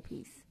legal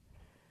piece.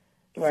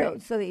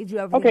 Right. So that you do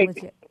everything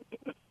with it.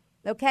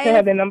 Okay? Can I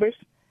have the numbers?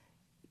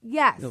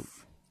 Yes. I'll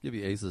give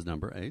you Ace's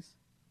number, Ace.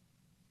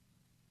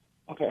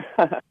 Okay.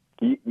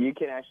 You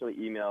can actually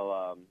email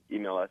us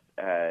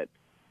at,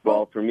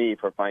 for me,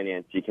 for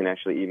finance, you can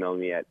actually email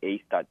me at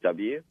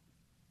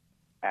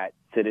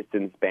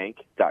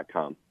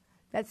ace.w@citizensbank.com.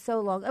 That's so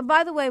long. And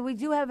by the way, we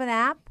do have an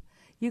app.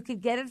 You could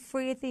get it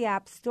free at the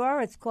App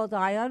Store. It's called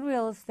Ion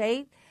Real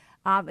Estate.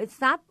 It's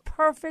not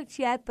perfect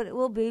yet, but it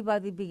will be by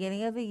the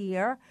beginning of the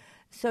year.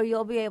 So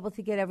you'll be able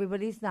to get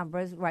everybody's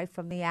numbers right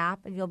from the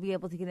app, and you'll be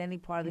able to get any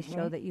part of the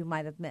show that you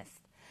might have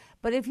missed.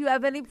 But if you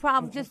have any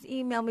problem, just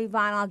email me,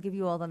 Vaughn. I'll give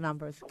you all the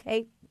numbers,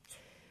 okay?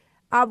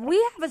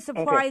 We have a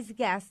surprise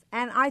guest,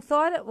 and I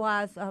thought it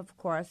was, of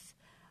course,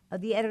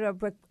 the editor of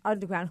Brick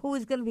Underground, who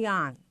is going to be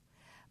on.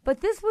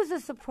 But this was a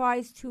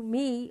surprise to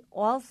me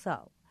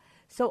also.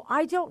 So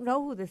I don't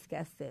know who this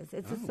guest is.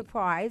 It's a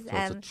surprise. So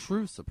it's a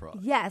true surprise.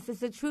 Yes,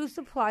 it's a true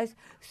surprise.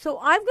 So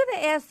I'm going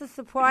to ask the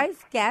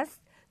surprise guest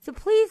to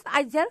please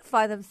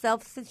identify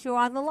themselves since you're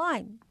on the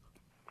line.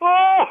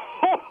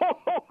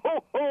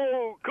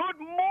 Oh, good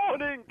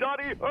morning,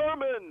 Dottie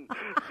Herman.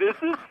 This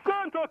is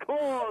Santa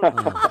Claus.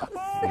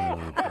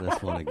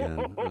 This one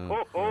again.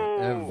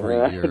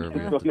 Every year we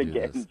have to do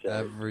this.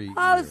 Every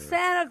year.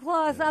 Santa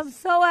Claus, I'm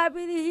so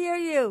happy to hear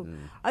you.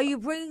 Are you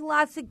bringing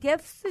lots of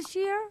gifts this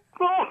year?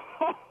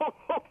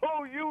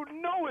 Oh, you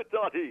know it,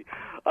 Dottie.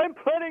 I'm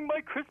planning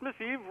my Christmas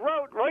Eve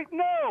route right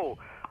now.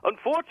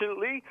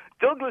 Unfortunately,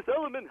 Douglas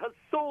Elliman has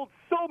sold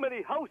so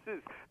many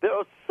houses. There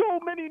are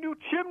so many new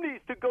chimneys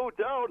to go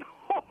down.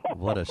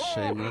 What a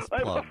shameless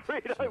plug. I'm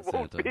afraid I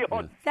won't be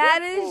on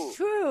That is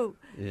true.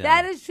 Yeah.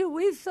 That is true.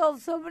 We've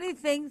sold so many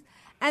things,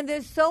 and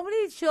there's so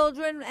many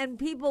children and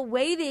people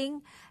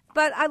waiting.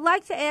 But I'd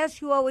like to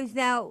ask you always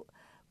now,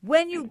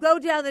 when you go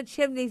down the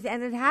chimneys,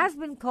 and it has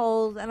been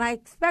cold, and I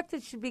expect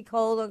it should be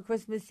cold on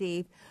Christmas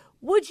Eve,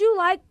 would you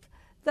have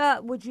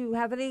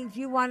any, do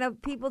you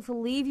want people to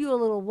leave you a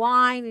little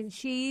wine and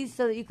cheese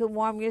so that you can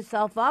warm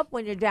yourself up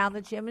when you're down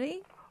the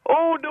chimney?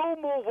 Oh, no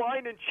more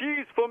wine and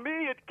cheese for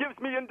me. It gives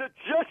me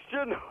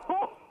indigestion.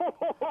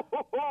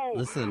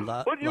 Listen,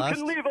 but you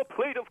can leave a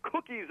plate of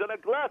cookies and a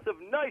glass of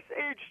nice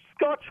aged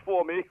scotch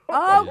for me.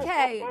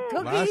 Okay.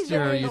 Cookies. Last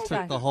year you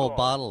took the whole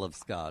bottle of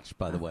scotch,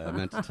 by the way. I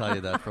meant to tell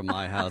you that from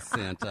my house,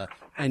 Santa.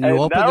 And you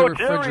opened the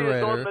refrigerator. Jerry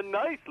is on the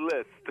nice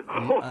list.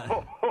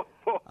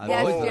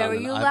 Yes,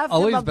 Jerry, you left I've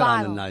always him a been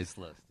bottle. on the nice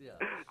list. Yeah.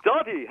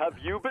 Dottie, have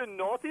you been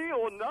naughty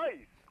or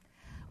nice?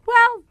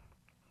 Well,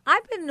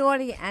 I've been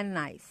naughty and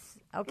nice.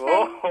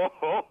 Okay.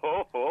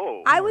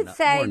 I would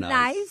say more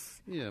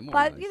nice. Yeah, more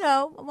but, nice.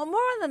 more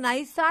on the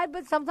nice side,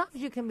 but sometimes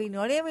you can be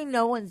naughty. I mean,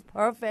 no one's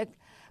perfect.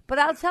 But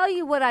I'll tell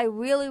you what I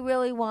really,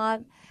 really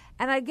want.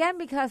 And again,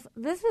 because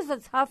this was a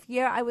tough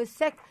year, I was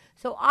sick.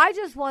 So I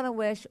just want to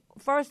wish,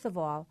 first of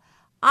all,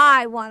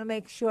 I want to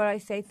make sure I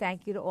say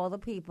thank you to all the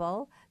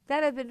people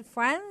that have been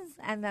friends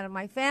and that are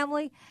my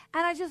family.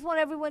 And I just want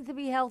everyone to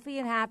be healthy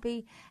and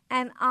happy.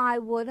 And I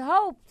would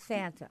hope,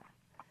 Santa,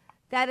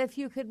 that if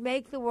you could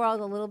make the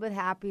world a little bit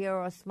happier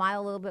or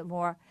smile a little bit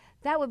more,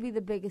 that would be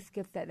the biggest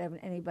gift that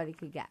anybody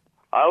could get.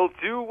 I'll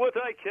do what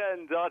I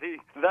can, Dottie.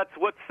 That's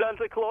what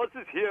Santa Claus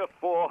is here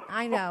for.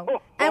 I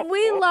know. And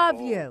we love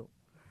you.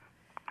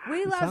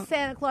 We love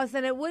Santa Claus,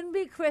 and it wouldn't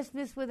be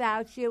Christmas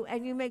without you,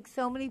 and you make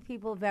so many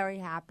people very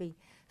happy.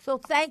 So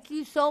thank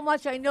you so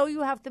much. I know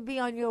you have to be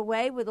on your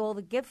way with all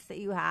the gifts that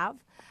you have.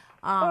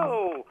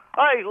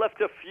 I left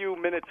a few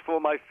minutes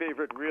for my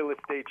favorite real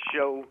estate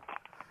show.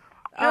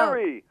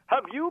 Jerry,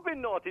 have you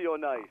been naughty or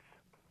nice?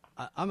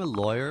 I'm a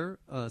lawyer,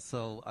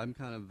 so I'm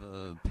kind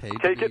of paid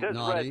Take to it be as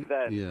naughty. read,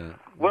 then. Yeah.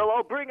 Well,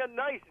 I'll bring a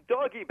nice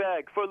doggy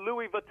bag for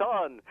Louis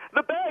Vuitton.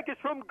 The bag is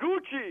from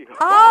Gucci. Oh,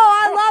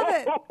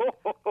 I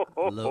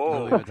love it.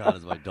 Louis Vuitton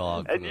is my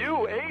dog. And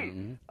you,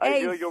 Ace, I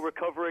hear you're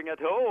recovering at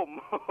home.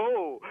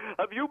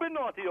 Have you been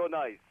naughty or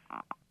nice?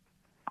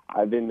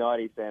 I've been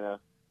naughty, Santa.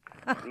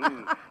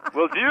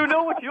 Well, do you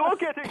know what you're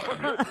getting for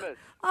Christmas?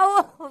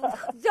 Oh,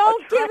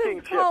 don't A give tracking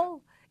him chip.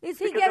 cold. Is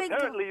he Because getting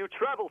apparently you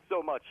travel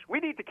so much. We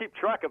need to keep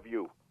track of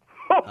you.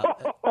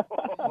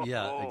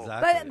 Yeah,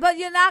 exactly. But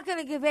you're not going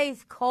to give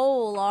Ace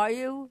coal, are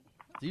you?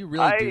 Do you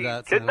really do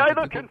that? I can Santa, to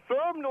neither people?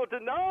 confirm nor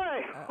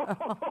deny.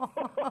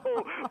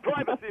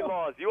 Privacy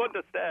laws, you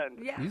understand.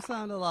 You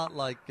sound a lot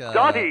like...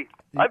 Dottie,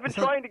 I've been you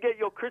sound- trying to get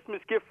your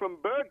Christmas gift from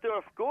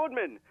Bergdorf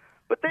Goodman,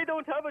 but they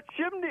don't have a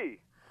chimney.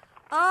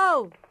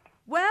 Oh,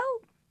 well,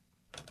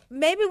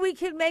 maybe we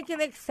could make an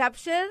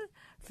exception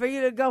for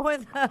you to go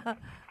in,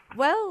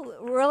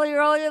 really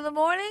early in the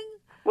morning?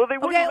 Well, they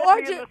wouldn't Okay, let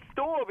or me in the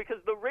store because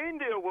the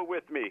reindeer were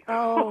with me.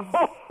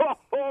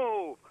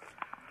 Oh.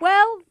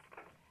 Well,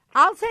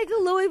 I'll take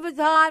a Louis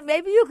Vuitton.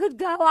 Maybe you could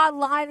go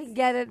online and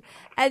get it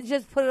and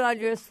just put it on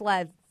your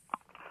sled.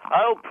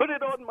 I'll put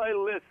it on my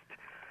list.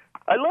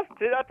 I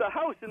left it at the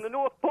house in the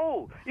North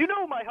Pole. You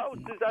know my house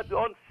is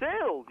on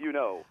sale, you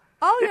know.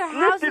 Oh, It's your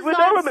house listed is with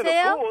on Element,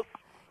 sale? of course.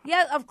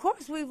 Yeah, of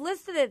course, we've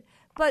listed it.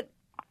 But,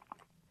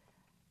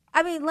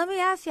 I mean, let me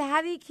ask you,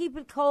 how do you keep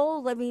it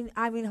cold? I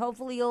mean,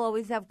 hopefully you'll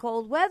always have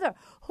cold weather.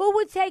 Who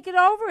would take it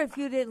over if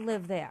you didn't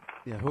live there?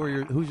 Yeah,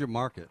 who's your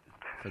market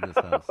for this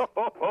house?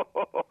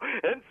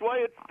 Hence why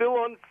it's still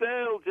on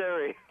sale,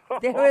 Jerry.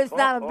 There is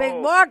not a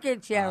big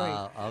market, Jerry.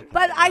 Okay,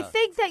 But I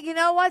think that, you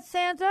know what,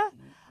 Santa?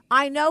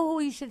 I know who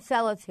you should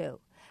sell it to.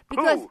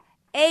 Because Who?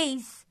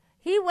 Ace,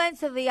 he went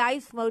to the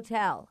Ice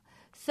Motel.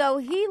 So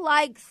he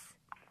likes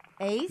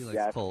Ace. He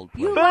likes cold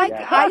You places.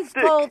 like ice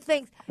cold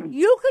things.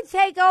 You could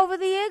take over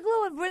the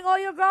igloo and bring all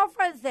your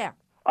girlfriends there.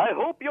 I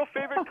hope your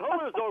favorite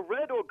colors are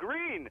red or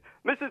green.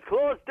 Mrs.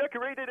 Claus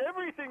decorated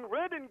everything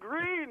red and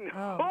green.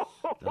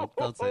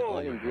 Don't say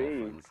all your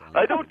girlfriends.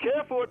 I don't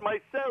care for it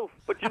myself,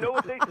 but you know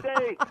what they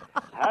say.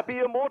 Happy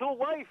immortal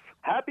wife,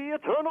 happy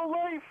eternal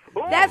life.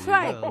 That's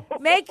right.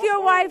 Make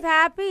your wife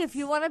happy. If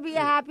you want to be a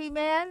happy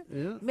man,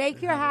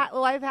 make your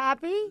wife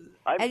happy,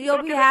 and you'll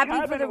stuck be in a happy for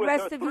cabin the with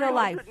rest her of your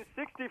life.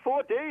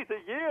 364 days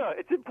a year.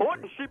 It's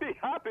important she be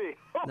happy.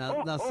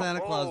 Now,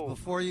 Santa Claus,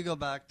 before you go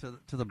back to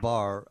the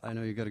bar, I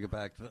know you got to go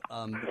back to.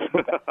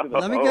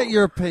 Let me get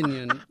your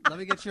opinion. Let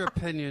me get your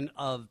opinion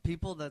of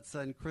people that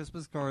send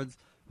Christmas cards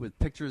with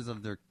pictures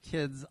of their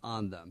kids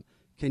on them.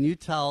 Can you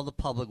tell the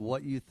public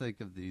what you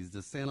think of these?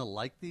 Does Santa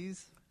like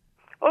these?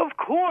 Of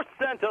course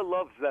Santa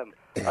loves them.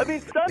 I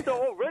mean, Santa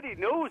already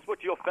knows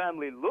what your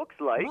family looks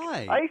like.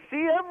 Right. I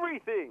see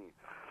everything.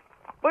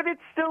 But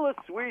it's still a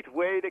sweet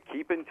way to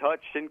keep in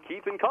touch and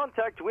keep in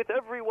contact with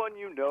everyone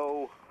you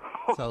know.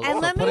 So, And so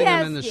let me putting them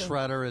ask in the you-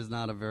 shredder is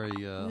not a very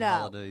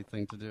holiday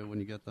thing to do when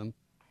you get them?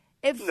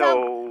 If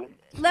No.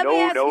 let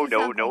me ask you no,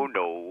 something.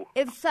 no.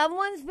 If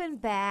someone's been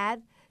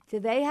bad, do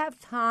they have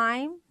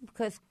time,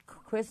 because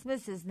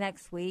Christmas is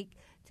next week,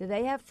 do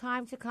they have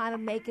time to kind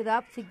of make it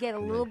up to get a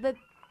little bit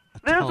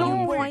There's few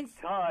always points?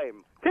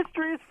 time.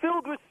 History is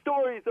filled with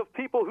stories of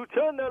people who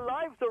turn their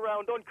lives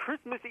around on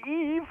Christmas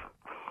Eve.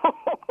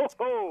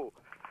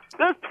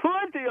 There's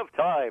plenty of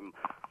time.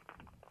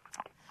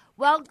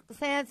 Well,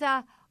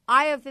 Santa,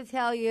 I have to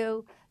tell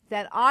you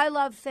that I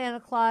love Santa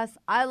Claus.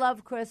 I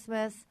love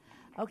Christmas.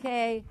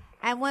 Okay,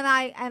 and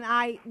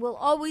I will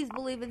always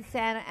believe in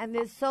Santa. And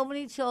there's so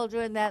many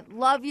children that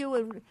love you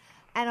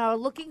and are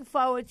looking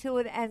forward to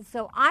it. And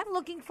so I'm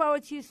looking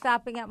forward to you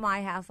stopping at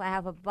my house. I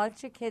have a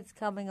bunch of kids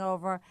coming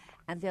over,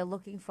 and they're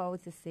looking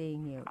forward to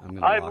seeing you.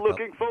 I'm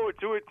looking forward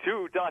to it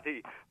too,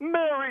 Dottie.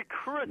 Merry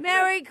Christmas.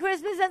 Merry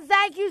Christmas, and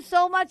thank you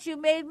so much. You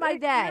made my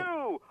day.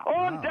 You,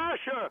 on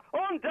Dasher,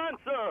 on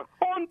Dancer,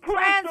 on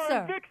Prancer,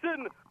 and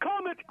Vixen,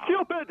 Comet,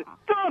 Cupid,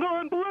 Donner,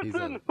 and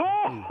Blitzen.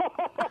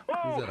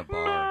 He's at a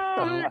bar.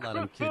 Don't let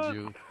him kid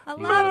you. I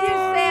love you,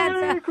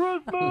 Santa. Merry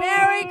Christmas.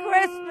 Merry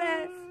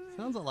Christmas.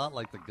 Sounds a lot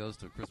like the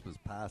Ghost of Christmas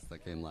Past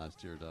that came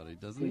last year, Dottie,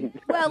 doesn't he?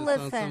 Well,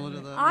 Does it sound similar to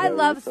listen, that? I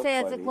love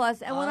Santa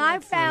Claus, and when I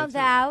like found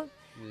Santa, too. out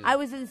I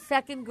was in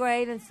second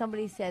grade, and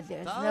somebody said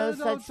there's no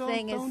such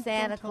thing as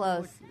Santa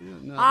Claus.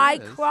 No, I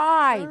there is.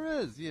 cried. There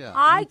is, yeah.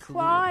 I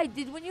absolutely.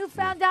 cried. When you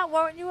found out,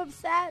 weren't you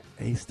upset?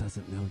 Ace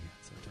doesn't know yet,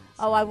 so don't.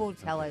 Oh, I won't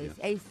tell Ace.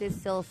 Ace is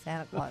still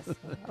Santa Claus.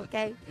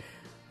 Okay?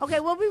 Okay,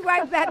 we'll be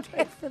right back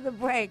after the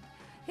break.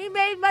 He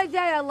made my day.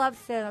 I love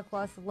Santa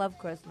Claus. Love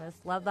Christmas.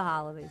 Love the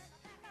holidays.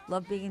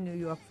 Love being in New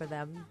York for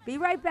them. Be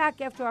right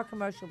back after our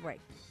commercial break.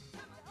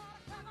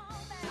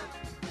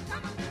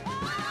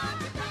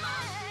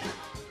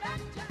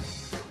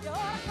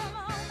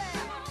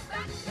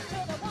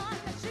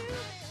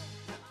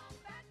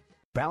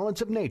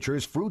 Balance of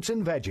Nature's fruits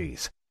and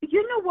veggies.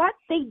 You know what?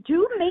 They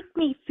do make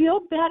me feel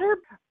better.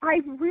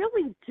 I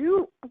really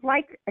do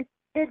like it.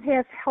 It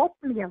has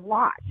helped me a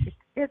lot.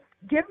 It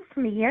gives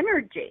me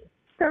energy.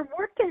 They're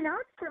working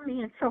out for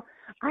me, and so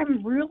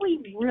I'm really,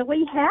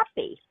 really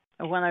happy.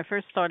 When I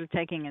first started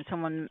taking it,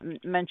 someone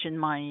mentioned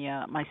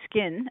my my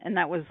skin, and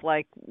that was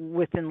like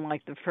within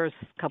like the first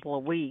couple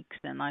of weeks,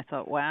 and I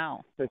thought,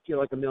 wow. I feel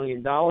like $1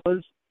 million.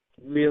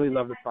 Really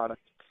love the product.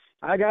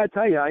 I got to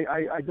tell you,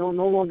 I don't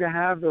no longer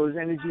have those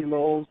energy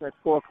lows at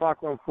 4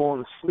 o'clock when I'm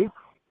falling asleep.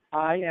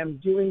 I am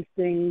doing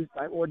things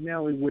I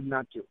ordinarily would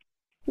not do.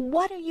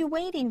 What are you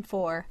waiting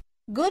for?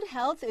 Good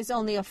health is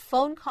only a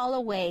phone call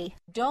away.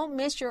 Don't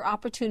miss your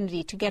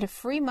opportunity to get a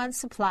free month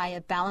supply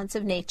of Balance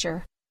of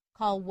Nature.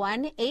 Call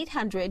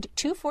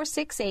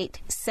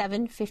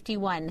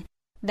 1-800-2468-751.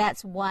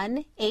 That's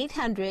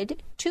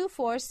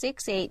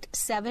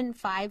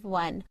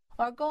 1-800-2468-751.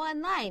 Or go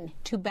online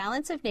to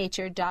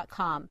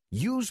balanceofnature.com.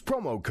 Use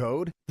promo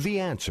code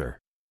THEANSWER.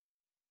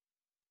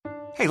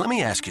 Hey, let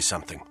me ask you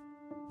something.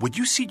 Would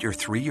you seat your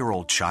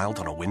 3-year-old child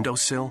on a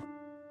windowsill?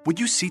 Would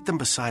you seat them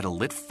beside a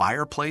lit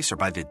fireplace or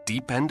by the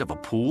deep end of a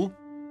pool?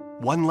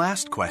 One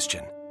last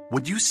question.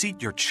 Would you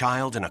seat your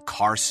child in a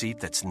car seat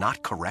that's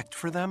not correct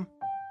for them?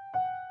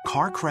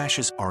 Car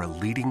crashes are a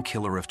leading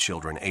killer of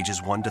children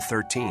ages 1 to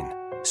 13.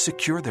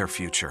 Secure their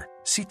future.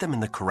 Seat them in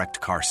the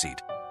correct car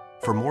seat.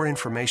 For more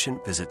information,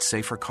 visit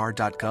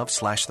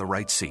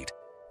safercar.gov/the-right-seat.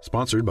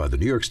 Sponsored by the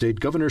New York State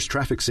Governor's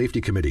Traffic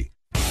Safety Committee.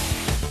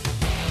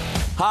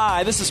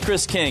 Hi, this is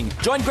Chris King.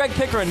 Join Greg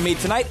Picker and me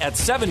tonight at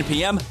 7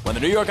 p.m. when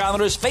the New York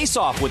Islanders face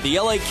off with the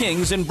LA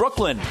Kings in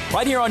Brooklyn.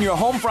 Right here on your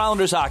home for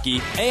Islanders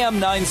hockey, AM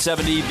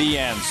 970, The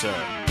Answer.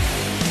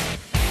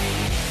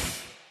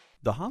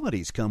 The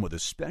holidays come with a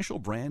special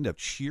brand of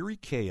cheery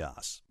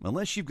chaos.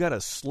 Unless you've got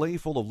a sleigh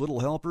full of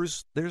little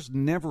helpers, there's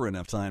never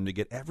enough time to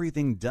get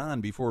everything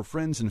done before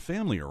friends and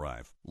family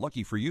arrive.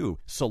 Lucky for you,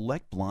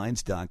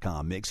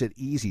 SelectBlinds.com makes it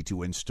easy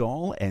to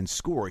install and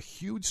score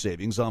huge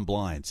savings on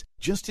blinds,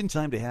 just in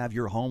time to have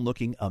your home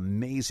looking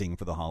amazing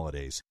for the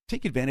holidays.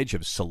 Take advantage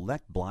of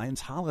Select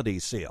Blinds Holiday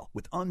Sale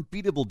with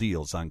unbeatable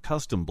deals on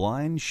custom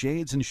blinds,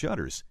 shades, and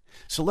shutters.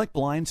 Select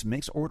Blinds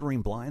makes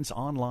ordering blinds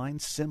online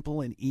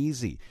simple and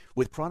easy.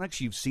 With products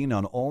you've seen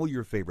on all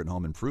your favorite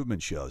home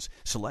improvement shows,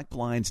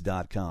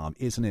 SelectBlinds.com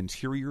is an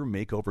interior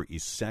makeover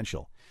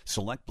essential.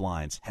 Select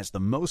Blinds has the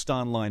most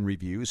online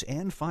reviews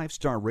and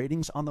 5-star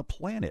ratings on the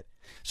planet.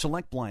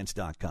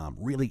 SelectBlinds.com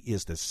really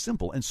is the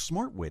simple and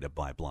smart way to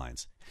buy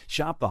blinds.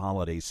 Shop the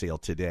holiday sale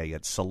today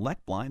at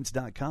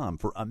SelectBlinds.com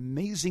for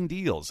amazing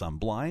deals on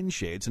blinds,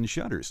 shades, and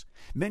shutters.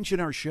 Mention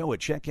our show at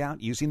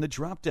checkout using the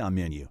drop-down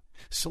menu.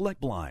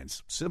 Select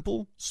Blinds.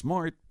 Simple,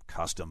 smart,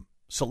 custom.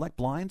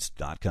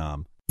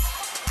 SelectBlinds.com.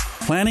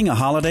 Planning a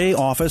holiday,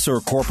 office,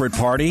 or corporate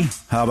party?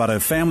 How about a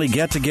family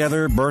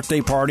get-together, birthday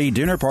party,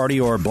 dinner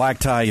party, or black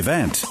tie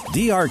event?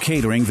 DR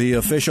Catering, the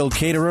official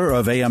caterer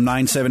of AM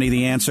 970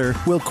 The Answer,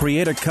 will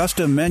create a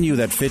custom menu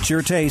that fits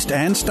your taste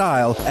and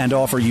style and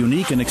offer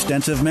unique and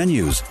extensive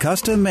menus,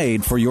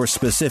 custom-made for your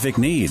specific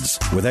needs.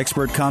 With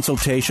expert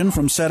consultation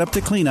from setup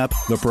to cleanup,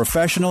 the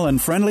professional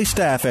and friendly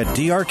staff at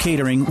DR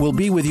Catering will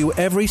be with you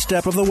every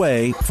step of the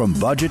way, from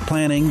budget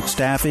planning,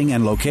 staffing,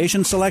 and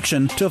location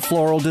selection to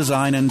floral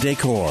design and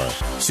decor.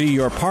 See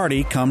your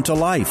party come to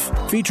life.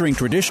 Featuring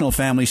traditional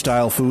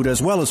family-style food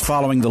as well as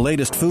following the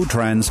latest food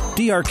trends,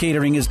 DR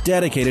Catering is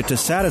dedicated to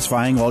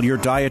satisfying all your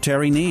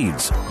dietary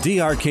needs.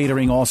 DR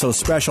Catering also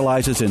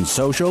specializes in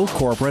social,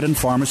 corporate, and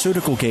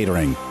pharmaceutical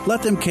catering.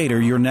 Let them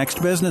cater your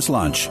next business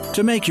lunch.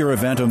 To make your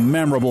event a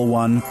memorable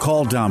one,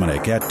 call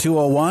Dominic at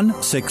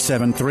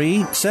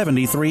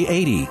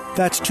 201-673-7380.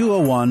 That's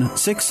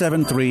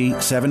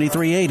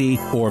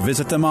 201-673-7380, or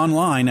visit them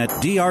online at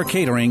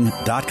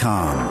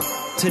drcatering.com.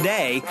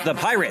 Today, the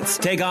Pirates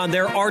take on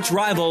their arch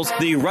rivals,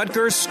 the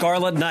Rutgers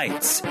Scarlet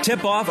Knights.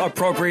 Tip-off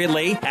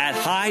appropriately at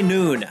high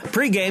noon.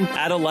 Pre-game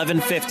at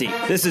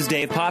 11:50. This is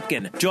Dave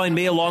Popkin. Join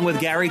me along with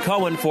Gary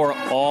Cohen for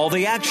all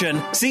the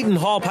action. Seton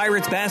Hall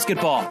Pirates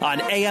basketball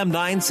on AM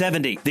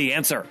 970. The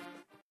Answer.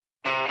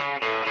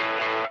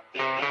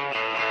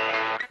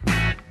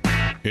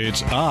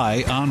 It's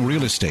Eye on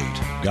Real Estate.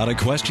 Got a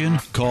question?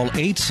 Call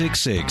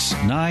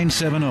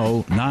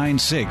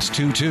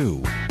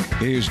 866-970-9622.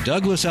 Here's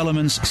Douglas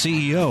Elliman's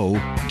CEO,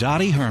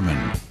 Dottie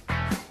Herman.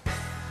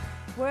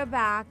 We're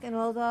back, and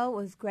although it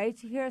was great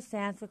to hear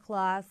Santa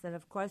Claus, and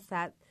of course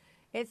that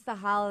it's the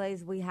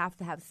holidays, we have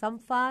to have some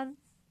fun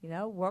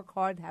work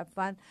hard, have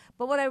fun.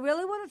 But what I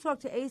really want to talk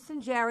to Ace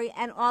and Jerry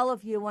and all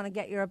of you want to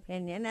get your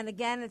opinion. And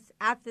again, it's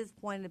at this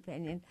point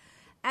opinion.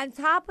 And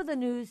top of the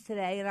news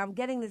today, and I'm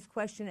getting this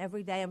question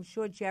every day. I'm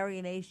sure Jerry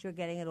and Ace, you're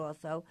getting it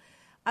also.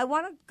 I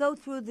want to go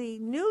through the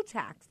new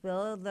tax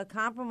bill, the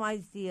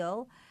compromise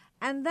deal,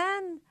 and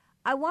then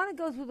I want to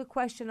go through the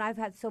question. I've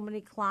had so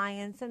many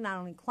clients, and not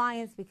only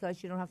clients,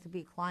 because you don't have to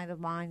be a client of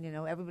mine.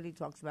 Everybody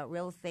talks about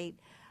real estate.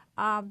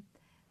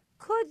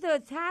 Could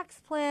the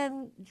tax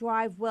plan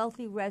drive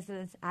wealthy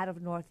residents out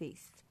of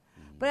Northeast?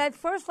 But I'd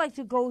first like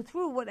to go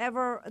through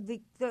whatever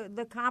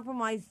the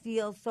compromise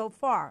deal so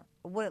far,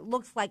 what it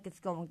looks like it's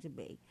going to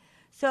be.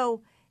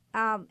 So,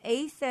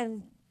 Ace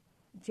and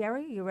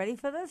Jerry, you ready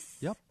for this?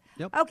 Yep.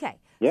 Okay.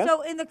 Yep.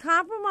 So in the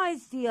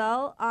compromise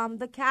deal,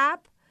 the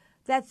cap,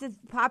 that's a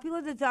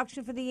popular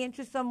deduction for the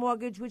interest on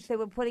mortgage, which they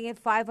were putting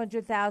at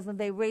 $500,000.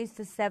 They raised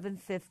to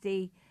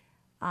 $750,000.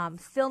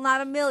 Still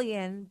not $1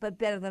 million, but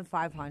better than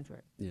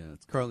 $500,000. Yeah,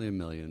 it's currently $1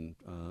 million.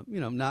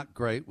 Not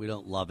great. We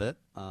don't love it,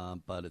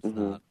 but it's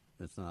not.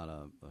 It's not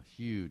a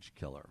huge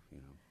killer.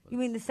 You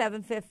mean the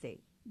 $750,000?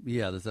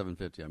 Yeah, the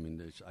 $750,000. I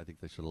mean, I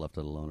think they should have left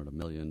it alone at $1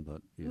 million,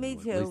 but Me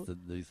too. At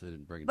least they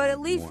didn't bring it. But down at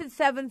least more. it's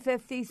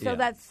 $750,000, so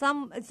that's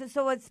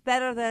so it's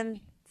better than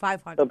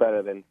 $500,000. Still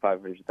better than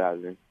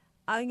 $500,000.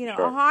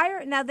 A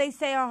higher. Now they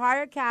say a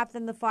higher cap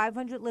than the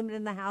 $500,000 limit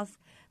in the House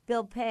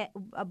bill,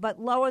 but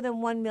lower than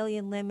 $1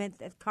 million limit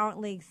that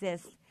currently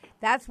exists.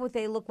 That's what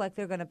they look like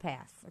they're going to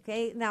pass.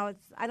 Okay. Now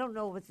I don't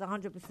know if it's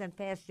 100%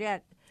 passed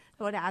yet.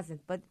 No, it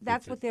hasn't. But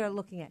that's what they're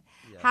looking at.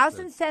 Yeah, House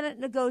and Senate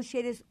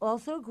negotiators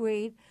also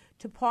agreed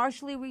to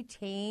partially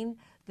retain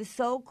the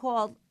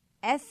so-called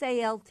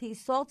SALT,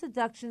 SALT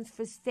deductions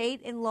for state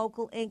and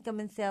local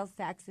income and sales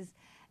taxes,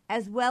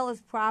 as well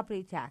as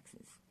property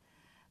taxes,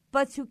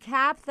 but to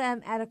cap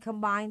them at a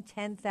combined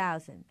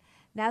 $10,000.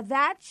 Now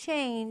that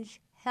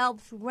change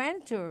helps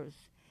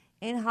renters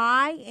in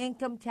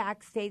high-income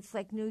tax states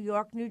like New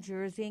York, New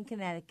Jersey, and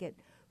Connecticut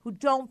who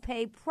don't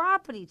pay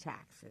property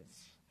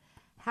taxes.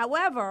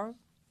 However,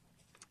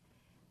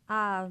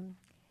 as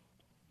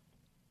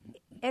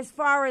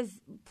far as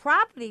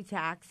property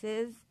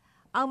taxes,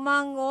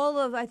 among all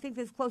of, I think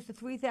there's close to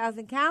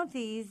 3,000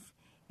 counties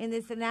in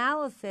this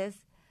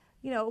analysis,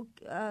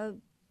 a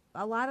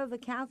lot of the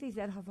counties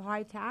that have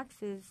high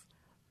taxes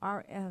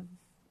are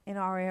in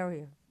our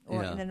area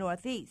or in the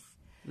Northeast.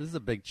 This is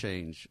a big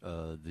change.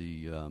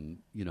 The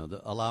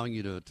allowing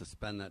you to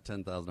spend that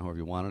 $10,000 however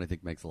you want it, I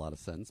think makes a lot of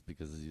sense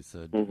because, as you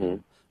said,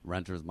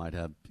 renters might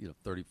have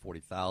 $30,000,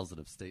 $40,000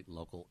 of state and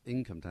local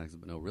income taxes,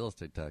 but no real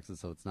estate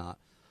taxes, so it's not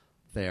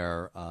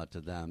fair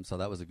to them. So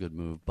that was a good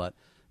move. But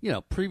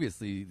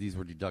previously these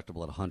were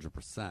deductible at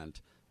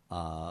 100%,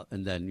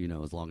 and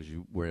then as long as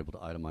you were able to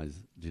itemize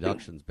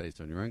deductions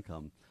based on your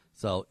income.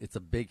 So it's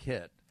a big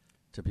hit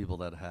to people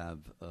that have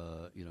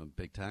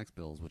big tax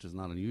bills, which is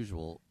not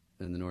unusual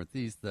in the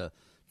Northeast. The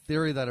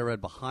theory that I read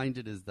behind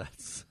it is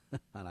that,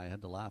 and I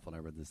had to laugh when I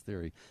read this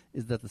theory,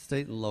 is that the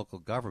state and local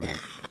government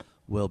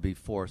will be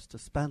forced to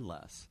spend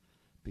less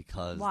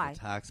because the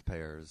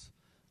taxpayers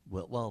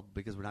will,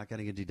 because we're not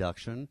getting a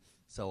deduction,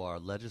 so our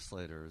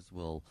legislators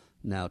will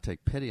now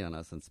take pity on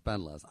us and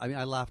spend less. I mean,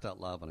 I laughed out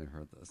loud when I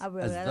heard this. I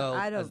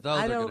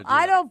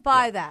don't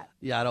buy that.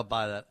 Yeah, I don't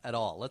buy that at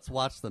all. Let's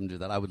watch them do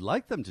that. I would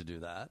like them to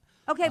do that.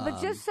 Okay,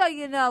 but just so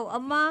you know,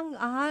 among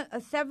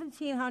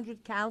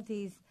 1,700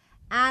 counties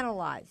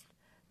analyzed,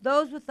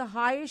 those with the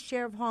highest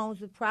share of homes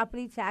with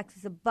property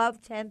taxes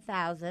above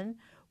 $10,000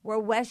 were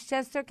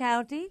Westchester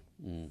County,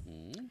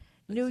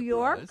 New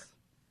York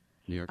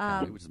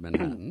County, which is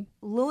Manhattan,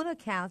 Luna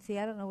County,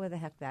 I don't know where the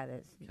heck that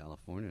is.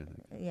 California,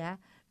 I think. Yeah.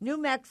 New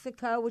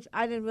Mexico, which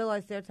I didn't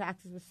realize their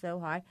taxes were so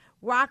high.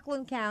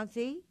 Rockland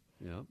County,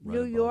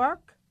 New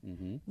York,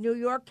 New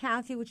York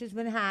County, which is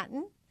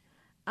Manhattan,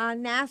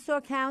 Nassau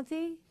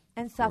County,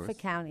 and Suffolk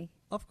County.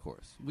 Of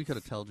course. We could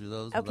have told you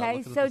those.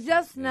 Okay, so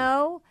just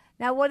know.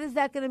 Now, what is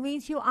that going to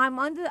mean to you?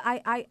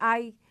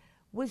 I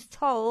was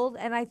told,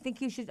 and I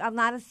think you should, I'm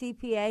not a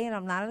CPA and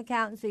I'm not an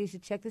accountant, so you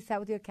should check this out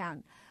with your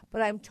accountant.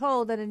 But I'm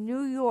told that in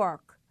New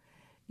York,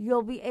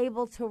 you'll be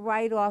able to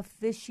write off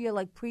this year,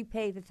 like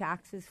prepay the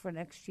taxes for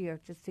next year,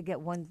 just to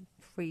get one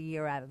free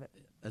year out of it.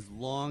 As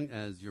long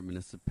as your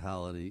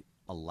municipality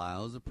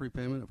allows a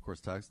prepayment, of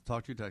course, talk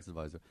to your tax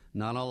advisor.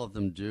 Not all of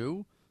them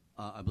do.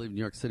 I believe New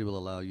York City will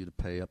allow you to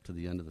pay up to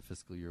the end of the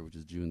fiscal year, which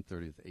is June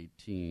 30th,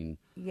 18.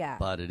 Yeah.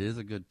 But it is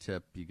a good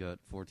tip. You got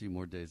 14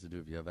 more days to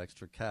do. If you have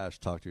extra cash,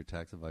 talk to your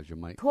tax advisor. You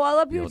might call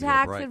up your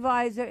tax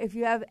advisor. If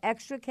you have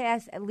extra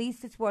cash, at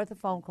least it's worth a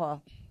phone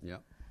call. Yeah.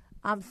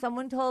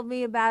 Someone told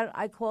me about it.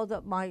 I called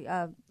up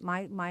my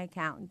my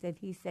accountant, and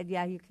he said,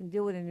 yeah, you can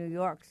do it in New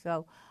York,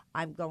 so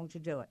I'm going to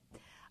do it.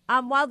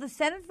 While the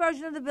Senate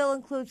version of the bill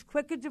includes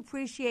quicker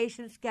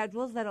depreciation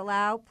schedules that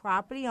allow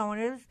property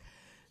owners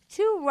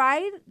to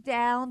write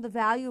down the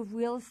value of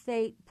real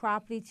estate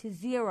property to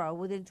zero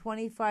within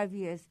 25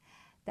 years,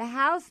 the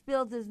House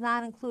bill does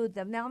not include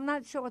them. Now, I'm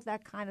not sure what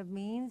that kind of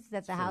means,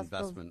 that the House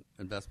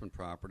investment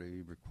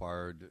property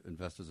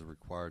investors are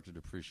required to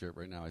depreciate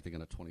right now, I think,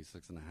 on a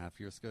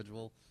 26-and-a-half-year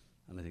schedule.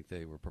 and I think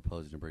they were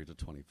proposing to bring it to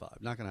 25.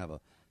 Not going to have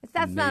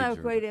That's not a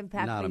great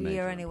impact for a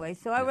year anyway.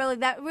 So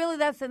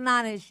that's a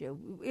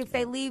non-issue. If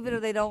they leave it or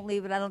they don't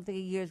leave it, I don't think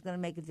a year is going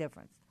to make a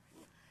difference.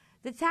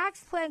 The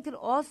tax plan could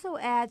also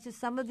add to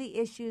some of the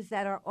issues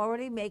that are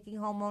already making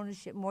home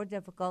ownership more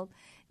difficult,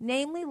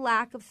 namely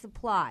lack of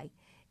supply.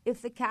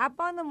 If the cap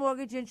on the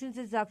mortgage interest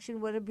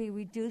deduction were to be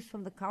reduced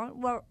from the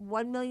current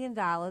 $1 million,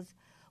 well,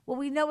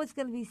 we know it's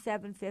going to be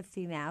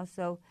 $750 now,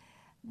 so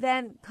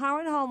then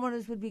current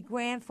homeowners would be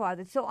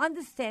grandfathered. So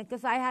understand,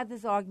 because I had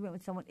this argument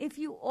with someone, if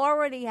you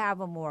already have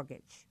a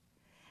mortgage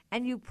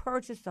and you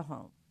purchased a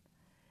home,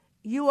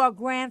 you are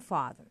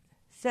grandfathered.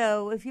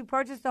 So if you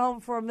purchased a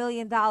home for $1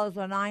 million or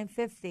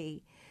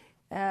 $950,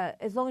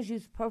 as long as you're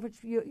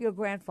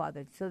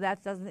grandfathered. So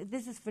that doesn't.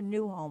 This is for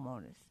new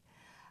homeowners.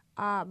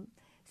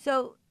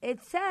 So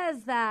it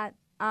says that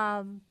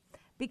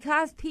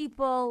because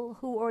people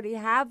who already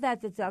have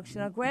that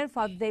deduction are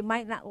grandfathered, they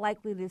might not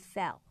likely to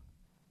sell.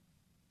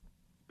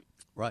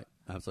 Right,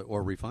 absolutely,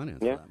 or refinance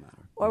for that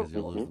matter. Or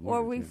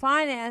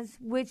refinance,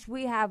 which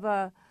we have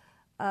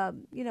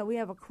we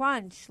have a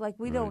crunch. Like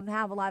we don't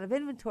have a lot of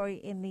inventory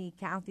in the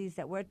counties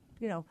that we're,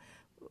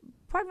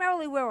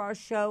 primarily where our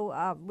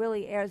show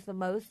really airs the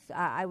most.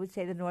 I would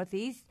say the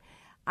Northeast.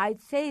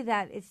 I'd say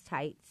that it's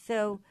tight.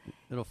 So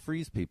it'll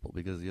freeze people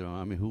because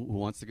who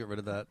wants to get rid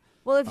of that?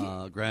 Well, if you,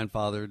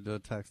 grandfathered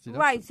tax deduction?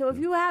 Right. So if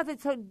you have the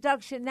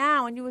deduction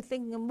now and you were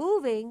thinking of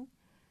moving,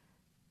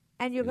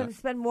 and you're going to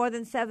spend more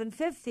than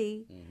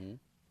 $750,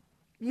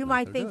 you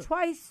might think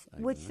twice,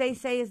 which they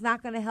say is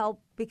not going to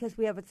help because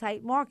we have a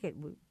tight market.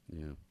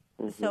 Yeah.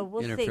 So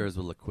we'll see. Interferes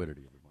with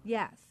liquidity.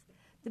 Yes.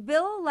 The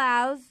bill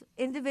allows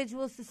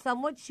individuals to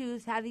somewhat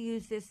choose how to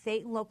use their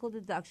state and local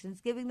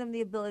deductions, giving them the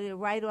ability to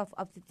write off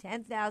up to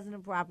 $10,000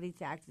 in property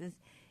taxes,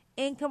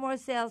 income or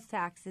sales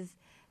taxes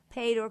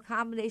paid, or a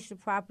combination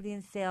of property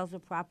and sales or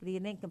property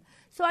and income.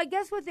 So I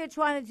guess what they're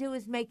trying to do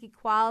is make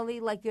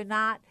equality, like you're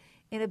not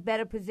in a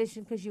better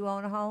position because you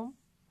own a home?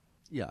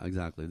 Yeah,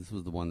 exactly. This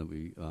was the one that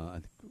I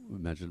think we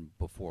mentioned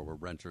before, where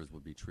renters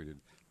would be treated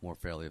more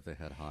fairly if they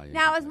had high income.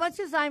 Now, as much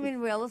as I'm in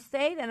real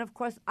estate, and of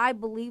course I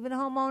believe in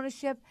home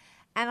ownership,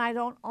 and I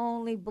don't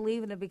only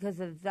believe in it because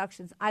of the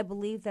deductions, I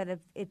believe that if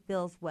it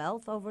builds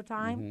wealth over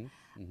time.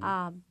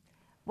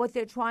 What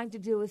they're trying to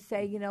do is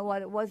say, you know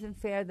what, it wasn't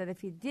fair that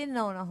if you didn't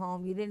own a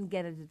home, you didn't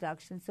get a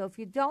deduction. So if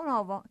you don't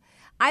own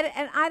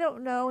I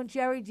don't know, and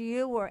Jerry, do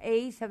you or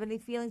Ace have any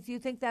feelings? Do you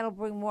think that'll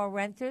bring more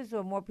renters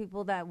or more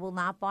people that will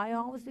not buy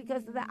homes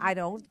because of that? I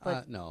don't.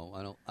 But No,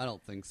 I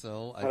don't think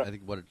so. I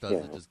think what it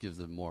does, it just gives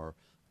them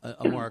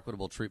a more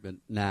equitable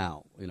treatment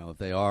now. If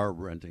they are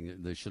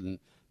renting, they shouldn't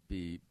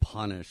be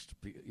punished.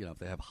 If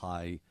they have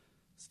high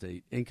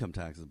state income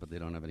taxes, but they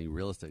don't have any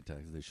real estate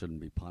taxes, they shouldn't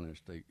be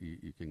punished.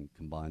 You can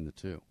combine the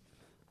two.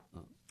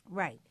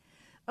 Right.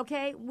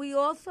 Okay, we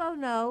also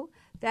know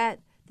that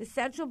the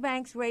Central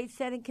Bank's Rate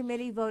Setting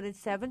Committee voted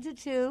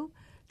 7-2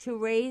 to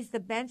raise the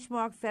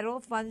benchmark federal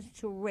funds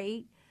to a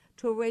rate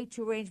to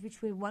range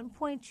between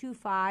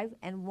 1.25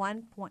 and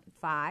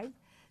 1.5.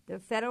 The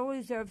Federal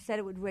Reserve said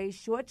it would raise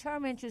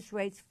short-term interest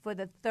rates for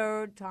the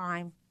third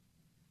time.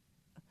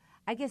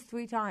 I guess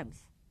 3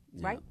 times,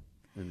 right?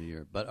 In the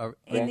year,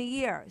 in the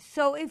year.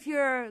 So if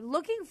you're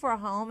looking for a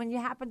home and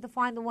you happen to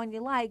find the one you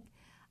like,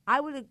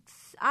 I would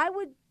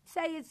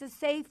say it's a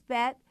safe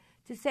bet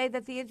to say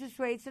that the interest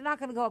rates are not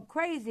going to go up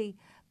crazy,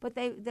 but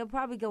they'll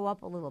probably go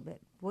up a little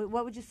bit.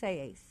 What would you say,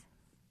 Ace?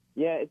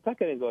 Yeah, it's not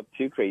going to go up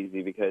too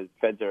crazy because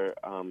feds are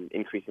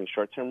increasing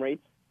short-term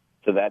rates,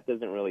 so that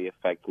doesn't really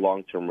affect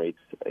long-term rates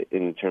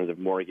in terms of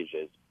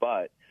mortgages.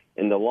 But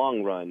in the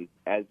long run,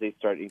 as they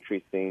start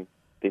increasing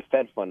the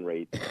Fed fund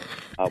rates,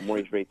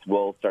 mortgage rates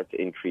will start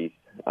to increase.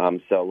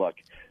 So, look,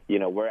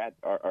 we're at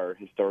our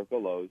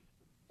historical lows,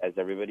 as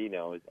everybody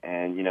knows,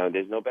 and,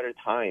 there's no better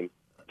time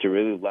to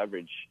really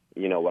leverage,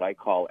 what I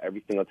call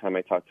every single time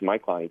I talk to my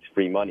clients,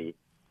 free money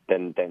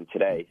than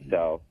today.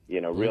 So,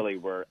 really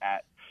we're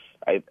at,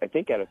 I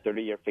think at a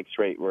 30-year fixed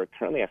rate, we're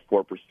currently at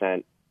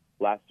 4%.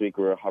 Last week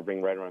we were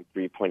hovering right around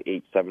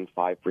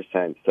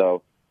 3.875%.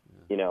 So,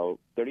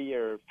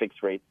 30-year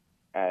fixed rates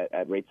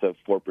at rates of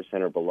 4%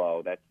 or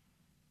below, that's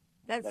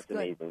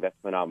amazing. That's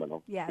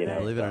phenomenal. Yeah,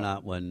 believe it or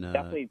not, when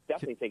definitely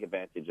take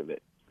advantage of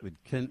it. With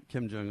Kim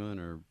Jong-un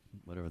or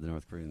whatever the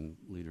North Korean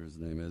leader's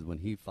name is, when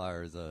he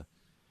fires a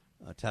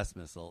test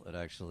missile, it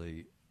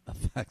actually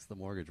affects the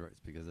mortgage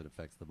rates because it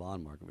affects the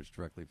bond market, which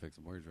directly affects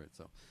the mortgage rate.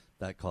 So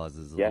that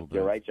causes a little bit.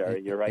 You're right,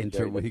 Jerry. You're right,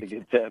 Jerry. That's a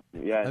good tip.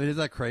 Yeah. I mean, is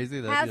that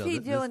crazy? How's he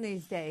doing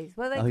these days?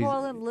 What do they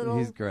call him?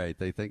 He's great.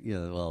 They think,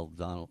 Donald.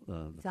 Donald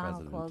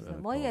calls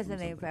him. Well, he has a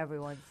name for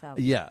everyone. So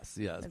yes,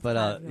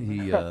 but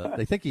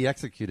they think he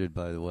executed,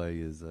 by the way,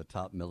 his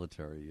top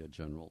military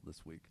general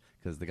this week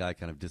because the guy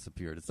kind of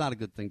disappeared. It's not a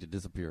good thing to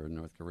disappear in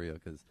North Korea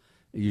because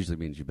it usually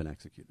means you've been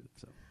executed.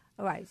 So.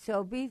 All right.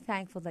 So be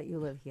thankful that you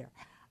live here.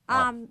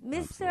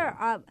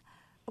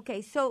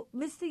 Okay, so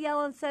Mr.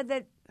 Yellen said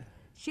that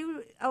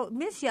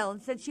Miss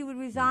Yellen said she would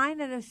resign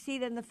at her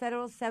seat in the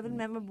federal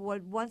 7-member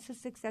board once her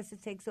successor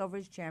takes over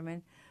as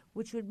chairman,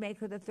 which would make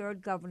her the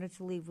third governor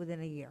to leave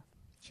within a year.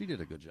 She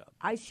did a good job.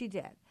 She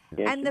did.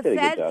 Yeah, and she the did a good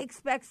Fed job.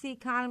 expects the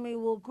economy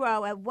will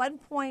grow at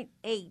 1.8.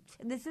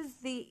 This is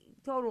the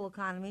total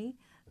economy,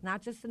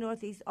 not just the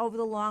Northeast, over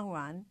the long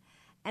run.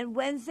 And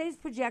Wednesday's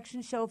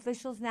projections show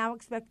officials now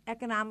expect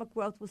economic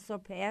growth will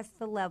surpass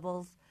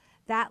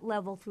that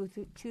level through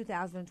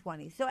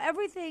 2020. So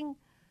everything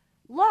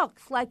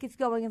looks like it's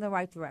going in the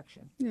right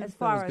direction. As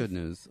far that was as good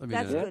news. I mean,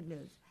 that's good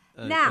news.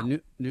 Now,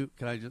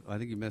 can I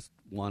think you missed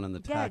one on the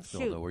tax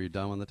bill, shoot. though. Were you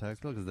done on the tax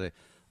bill? Because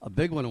a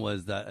big one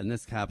was that, and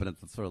this happened at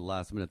the sort of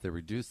last minute. They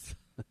reduced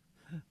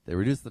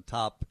the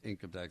top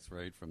income tax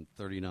rate from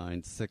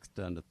 39.6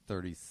 down to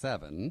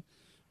 37,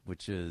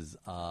 which is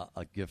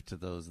a gift to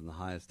those in the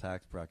highest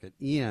tax bracket.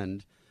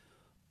 And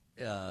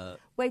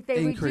wait,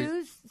 they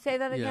reduced? Say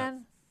that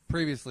again.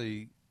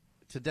 Previously,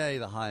 today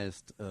the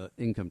highest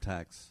income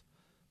tax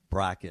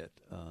bracket,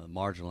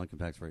 marginal income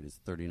tax rate is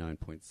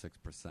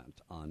 39.6%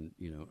 on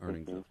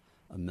earnings of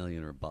 $1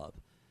 million or above.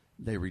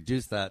 They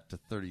reduced that to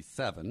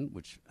 37,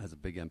 which has a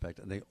big impact,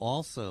 and they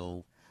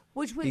also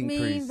which would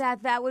mean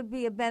that would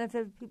be a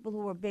benefit of people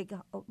who are big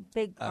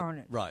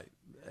earners, right?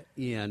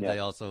 And they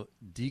also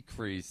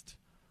increased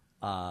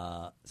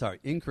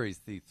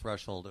the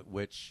threshold at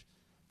which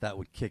that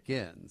would kick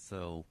in.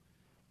 So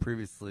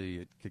previously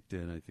it kicked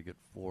in, I think, at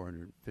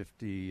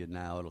 450, and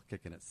now it'll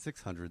kick in at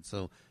 600.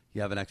 So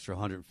you have an extra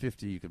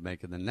 150 you could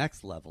make in the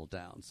next level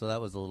down. So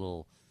that was a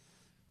little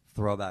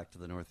throwback to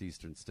the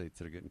northeastern states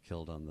that are getting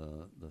killed on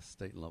the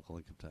state and local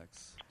income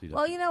tax.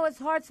 Well, it's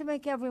hard to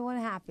make everyone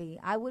happy.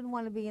 I wouldn't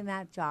want to be in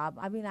that job.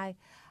 I mean, I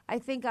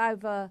think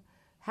I've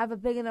have a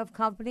big enough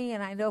company,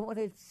 and I know when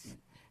it's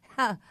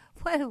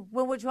when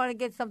we're trying to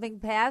get something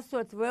passed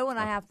or through, and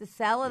I have to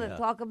sell it and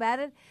talk about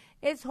it.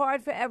 It's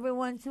hard for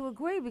everyone to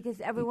agree because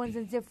everyone's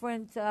in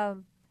different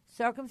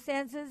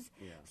circumstances.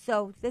 Yeah.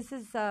 So this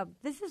is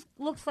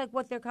looks like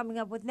what they're coming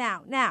up with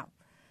now. Now,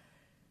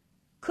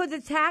 could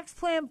the tax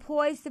plan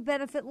poise to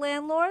benefit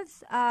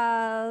landlords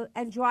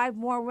and drive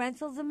more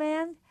rental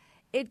demand?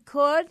 It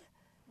could,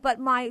 but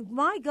my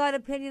gut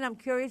opinion, I'm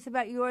curious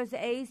about yours,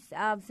 Ace,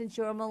 since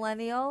you're a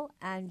millennial,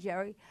 and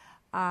Jerry,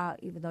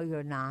 even though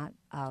you're not.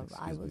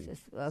 I was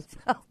just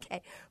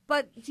okay.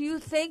 But do you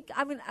think?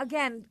 I mean,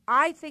 again,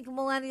 I think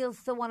millennials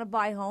still want to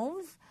buy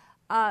homes,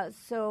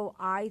 so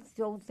I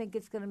don't think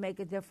it's going to make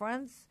a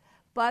difference.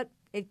 But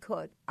it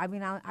could. I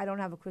mean, I don't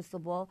have a crystal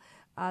ball.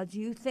 Do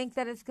you think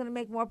that it's going to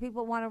make more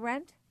people want to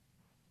rent?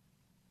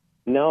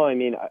 No, I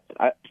mean,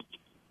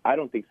 I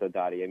don't think so,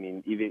 Dottie. I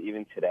mean,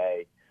 even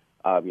today,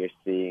 you're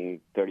seeing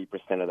 30%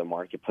 of the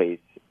marketplace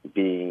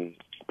being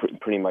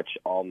pretty much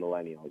all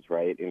millennials,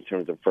 right, in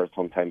terms of first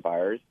home-time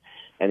buyers.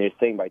 And they're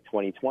saying by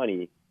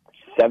 2020,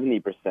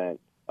 70%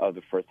 of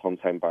the first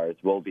home-time buyers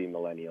will be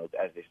millennials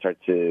as they start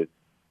to,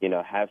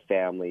 have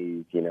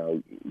families,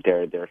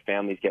 their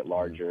families get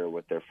larger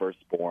with their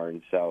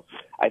firstborn. So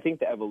I think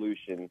the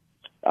evolution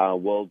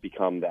will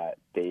become that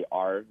they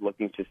are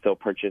looking to still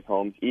purchase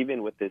homes,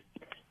 even with this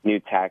new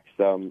tax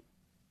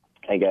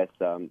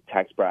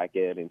tax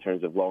bracket in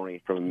terms of lowering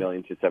it from $1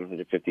 million to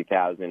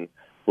 $750,000.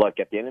 Look,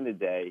 at the end of the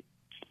day,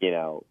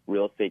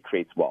 real estate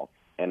creates wealth.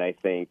 And I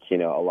think, a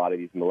lot of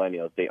these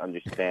millennials, they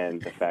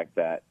understand the fact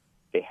that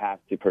they have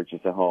to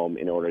purchase a home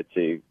in order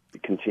to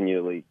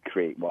continually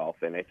create wealth.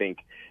 And I think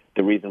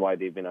the reason why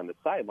they've been on the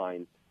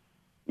sidelines,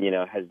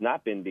 has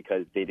not been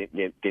because they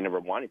never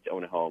wanted to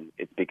own a home.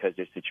 It's because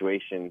their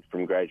situation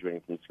from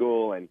graduating from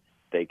school and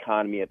the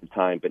economy at the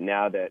time. But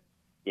now that,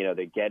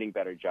 they're getting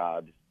better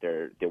jobs,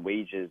 their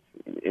wages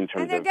in terms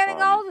of... And they're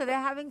getting older. They're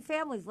having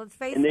families, let's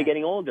face it. And they're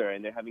getting older,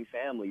 and they're having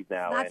families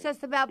now. It's not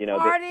just about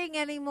partying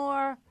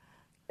anymore.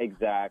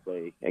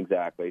 Exactly.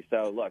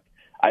 So, look,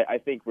 I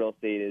think real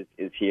estate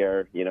is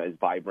here, is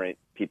vibrant.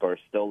 People are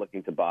still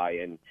looking to buy,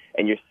 and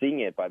you're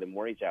seeing it by the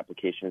mortgage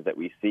applications that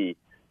we see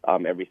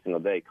every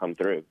single day come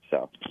through.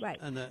 So right.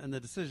 And the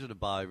decision to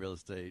buy real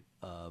estate,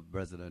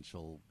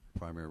 residential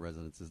primary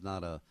residence, is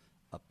not a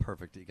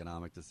perfect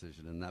economic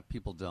decision, and that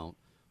people don't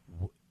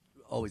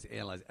always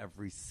analyze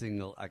every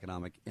single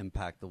economic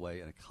impact the way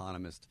an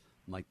economist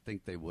might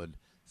think they would.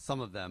 Some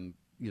of them,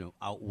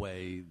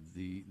 outweigh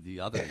the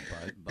others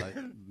by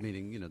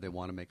meaning, they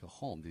want to make a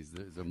home. There's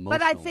emotional.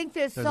 But I think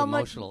there's so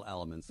emotional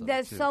elements.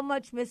 There's so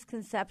much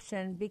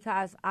misconception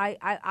because I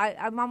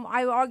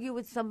argue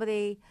with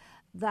somebody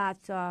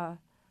that I'm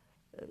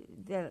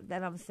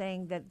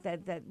saying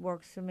that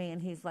works for me,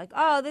 and he's like,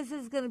 "Oh, this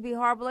is going to be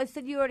horrible." I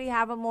said, "You already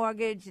have a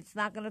mortgage; it's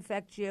not going to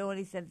affect you." And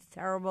he said, "It's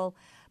terrible."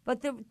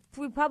 But the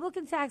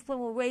Republican tax plan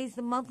will raise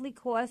the monthly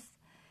cost.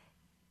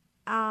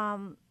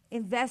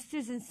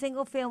 Investors in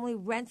single-family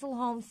rental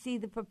homes see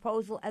the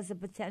proposal as a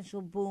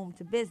potential boom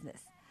to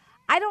business.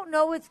 I don't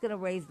know it's going to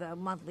raise the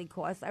monthly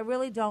cost. I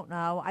really don't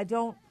know. I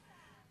don't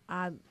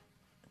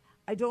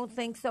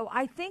think so.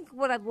 I think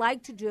what I'd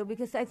like to do,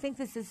 because I think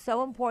this is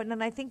so important,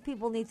 and I think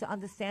people need to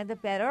understand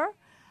it better,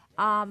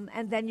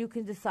 and then you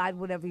can decide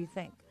whatever you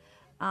think.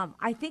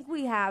 I think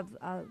we have,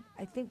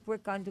 I think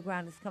Brick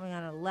Underground is coming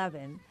on at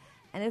 11,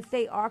 and if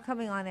they are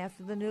coming on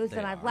after the news,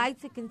 then I'd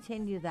like to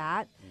continue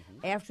that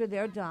after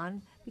they're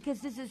done,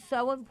 because this is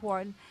so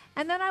important.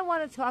 And then I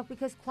want to talk,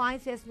 because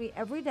clients ask me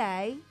every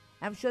day,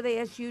 I'm sure they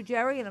ask you,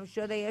 Jerry, and I'm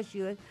sure they ask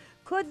you,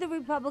 could the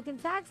Republican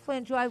tax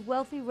plan drive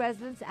wealthy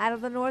residents out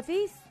of the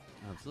Northeast?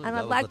 Absolutely. And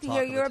I'd like to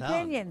hear your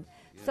opinion. Yeah.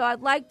 So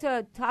I'd like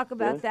to talk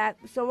about that.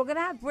 So we're going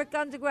to have Brick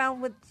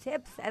Underground with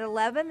tips at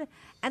 11,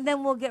 and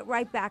then we'll get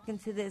right back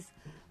into this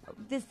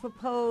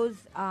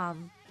proposed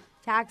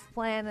tax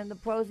plan and the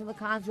pros and the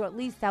cons, or at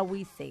least how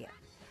we see it.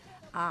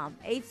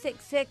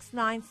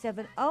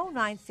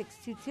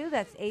 866-970-9622.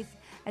 That's 8.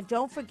 And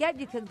don't forget,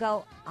 you can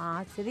go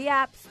to the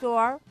App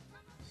Store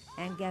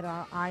and get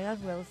our Eye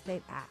on Real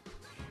Estate app.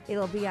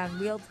 It'll be on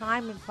real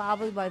time and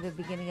probably by the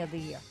beginning of the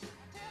year.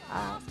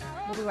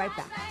 We'll be right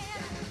back.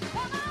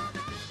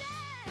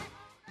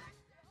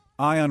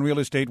 Eye on Real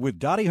Estate with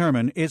Dottie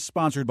Herman is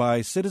sponsored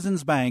by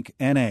Citizens Bank,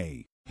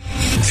 N.A.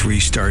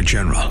 3-star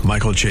General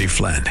Michael J.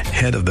 Flynn,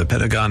 head of the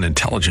Pentagon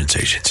Intelligence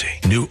Agency,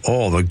 knew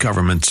all the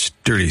government's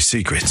dirty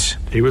secrets.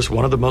 He was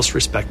one of the most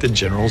respected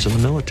generals in the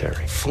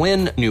military.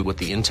 Flynn knew what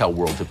the intel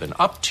world had been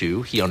up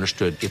to. He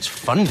understood its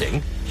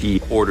funding.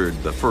 He ordered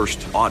the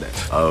first audit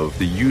of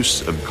the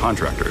use of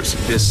contractors.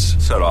 This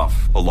set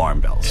off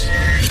alarm bells.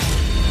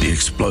 The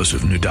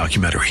explosive new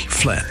documentary,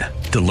 Flynn,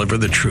 Deliver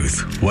the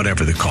Truth,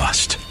 Whatever the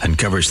Cost,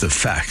 uncovers the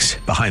facts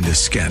behind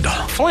this scandal.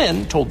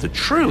 Flynn told the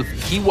truth.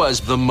 He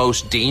was the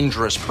most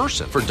dangerous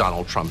person for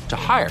Donald Trump to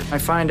hire. I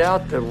find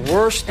out the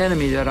worst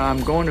enemy that I'm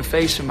going to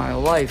face in my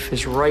life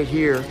is right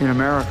here in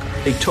America.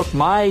 They took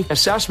my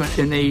assessment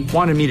and they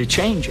wanted me to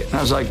change it. And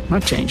I was like, I'm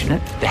not changing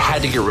it. They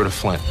had to get rid of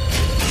Flynn.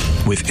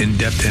 With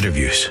in-depth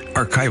interviews,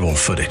 archival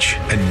footage,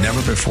 and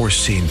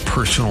never-before-seen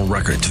personal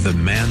records of the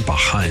man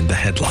behind the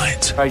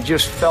headlines. I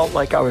just felt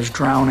like I was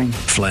drowning.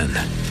 Flynn,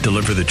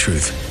 Deliver the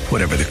Truth,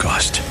 Whatever the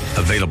Cost.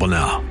 Available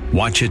now.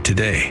 Watch it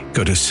today.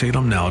 Go to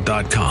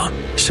salemnow.com.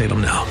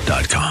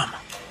 salemnow.com.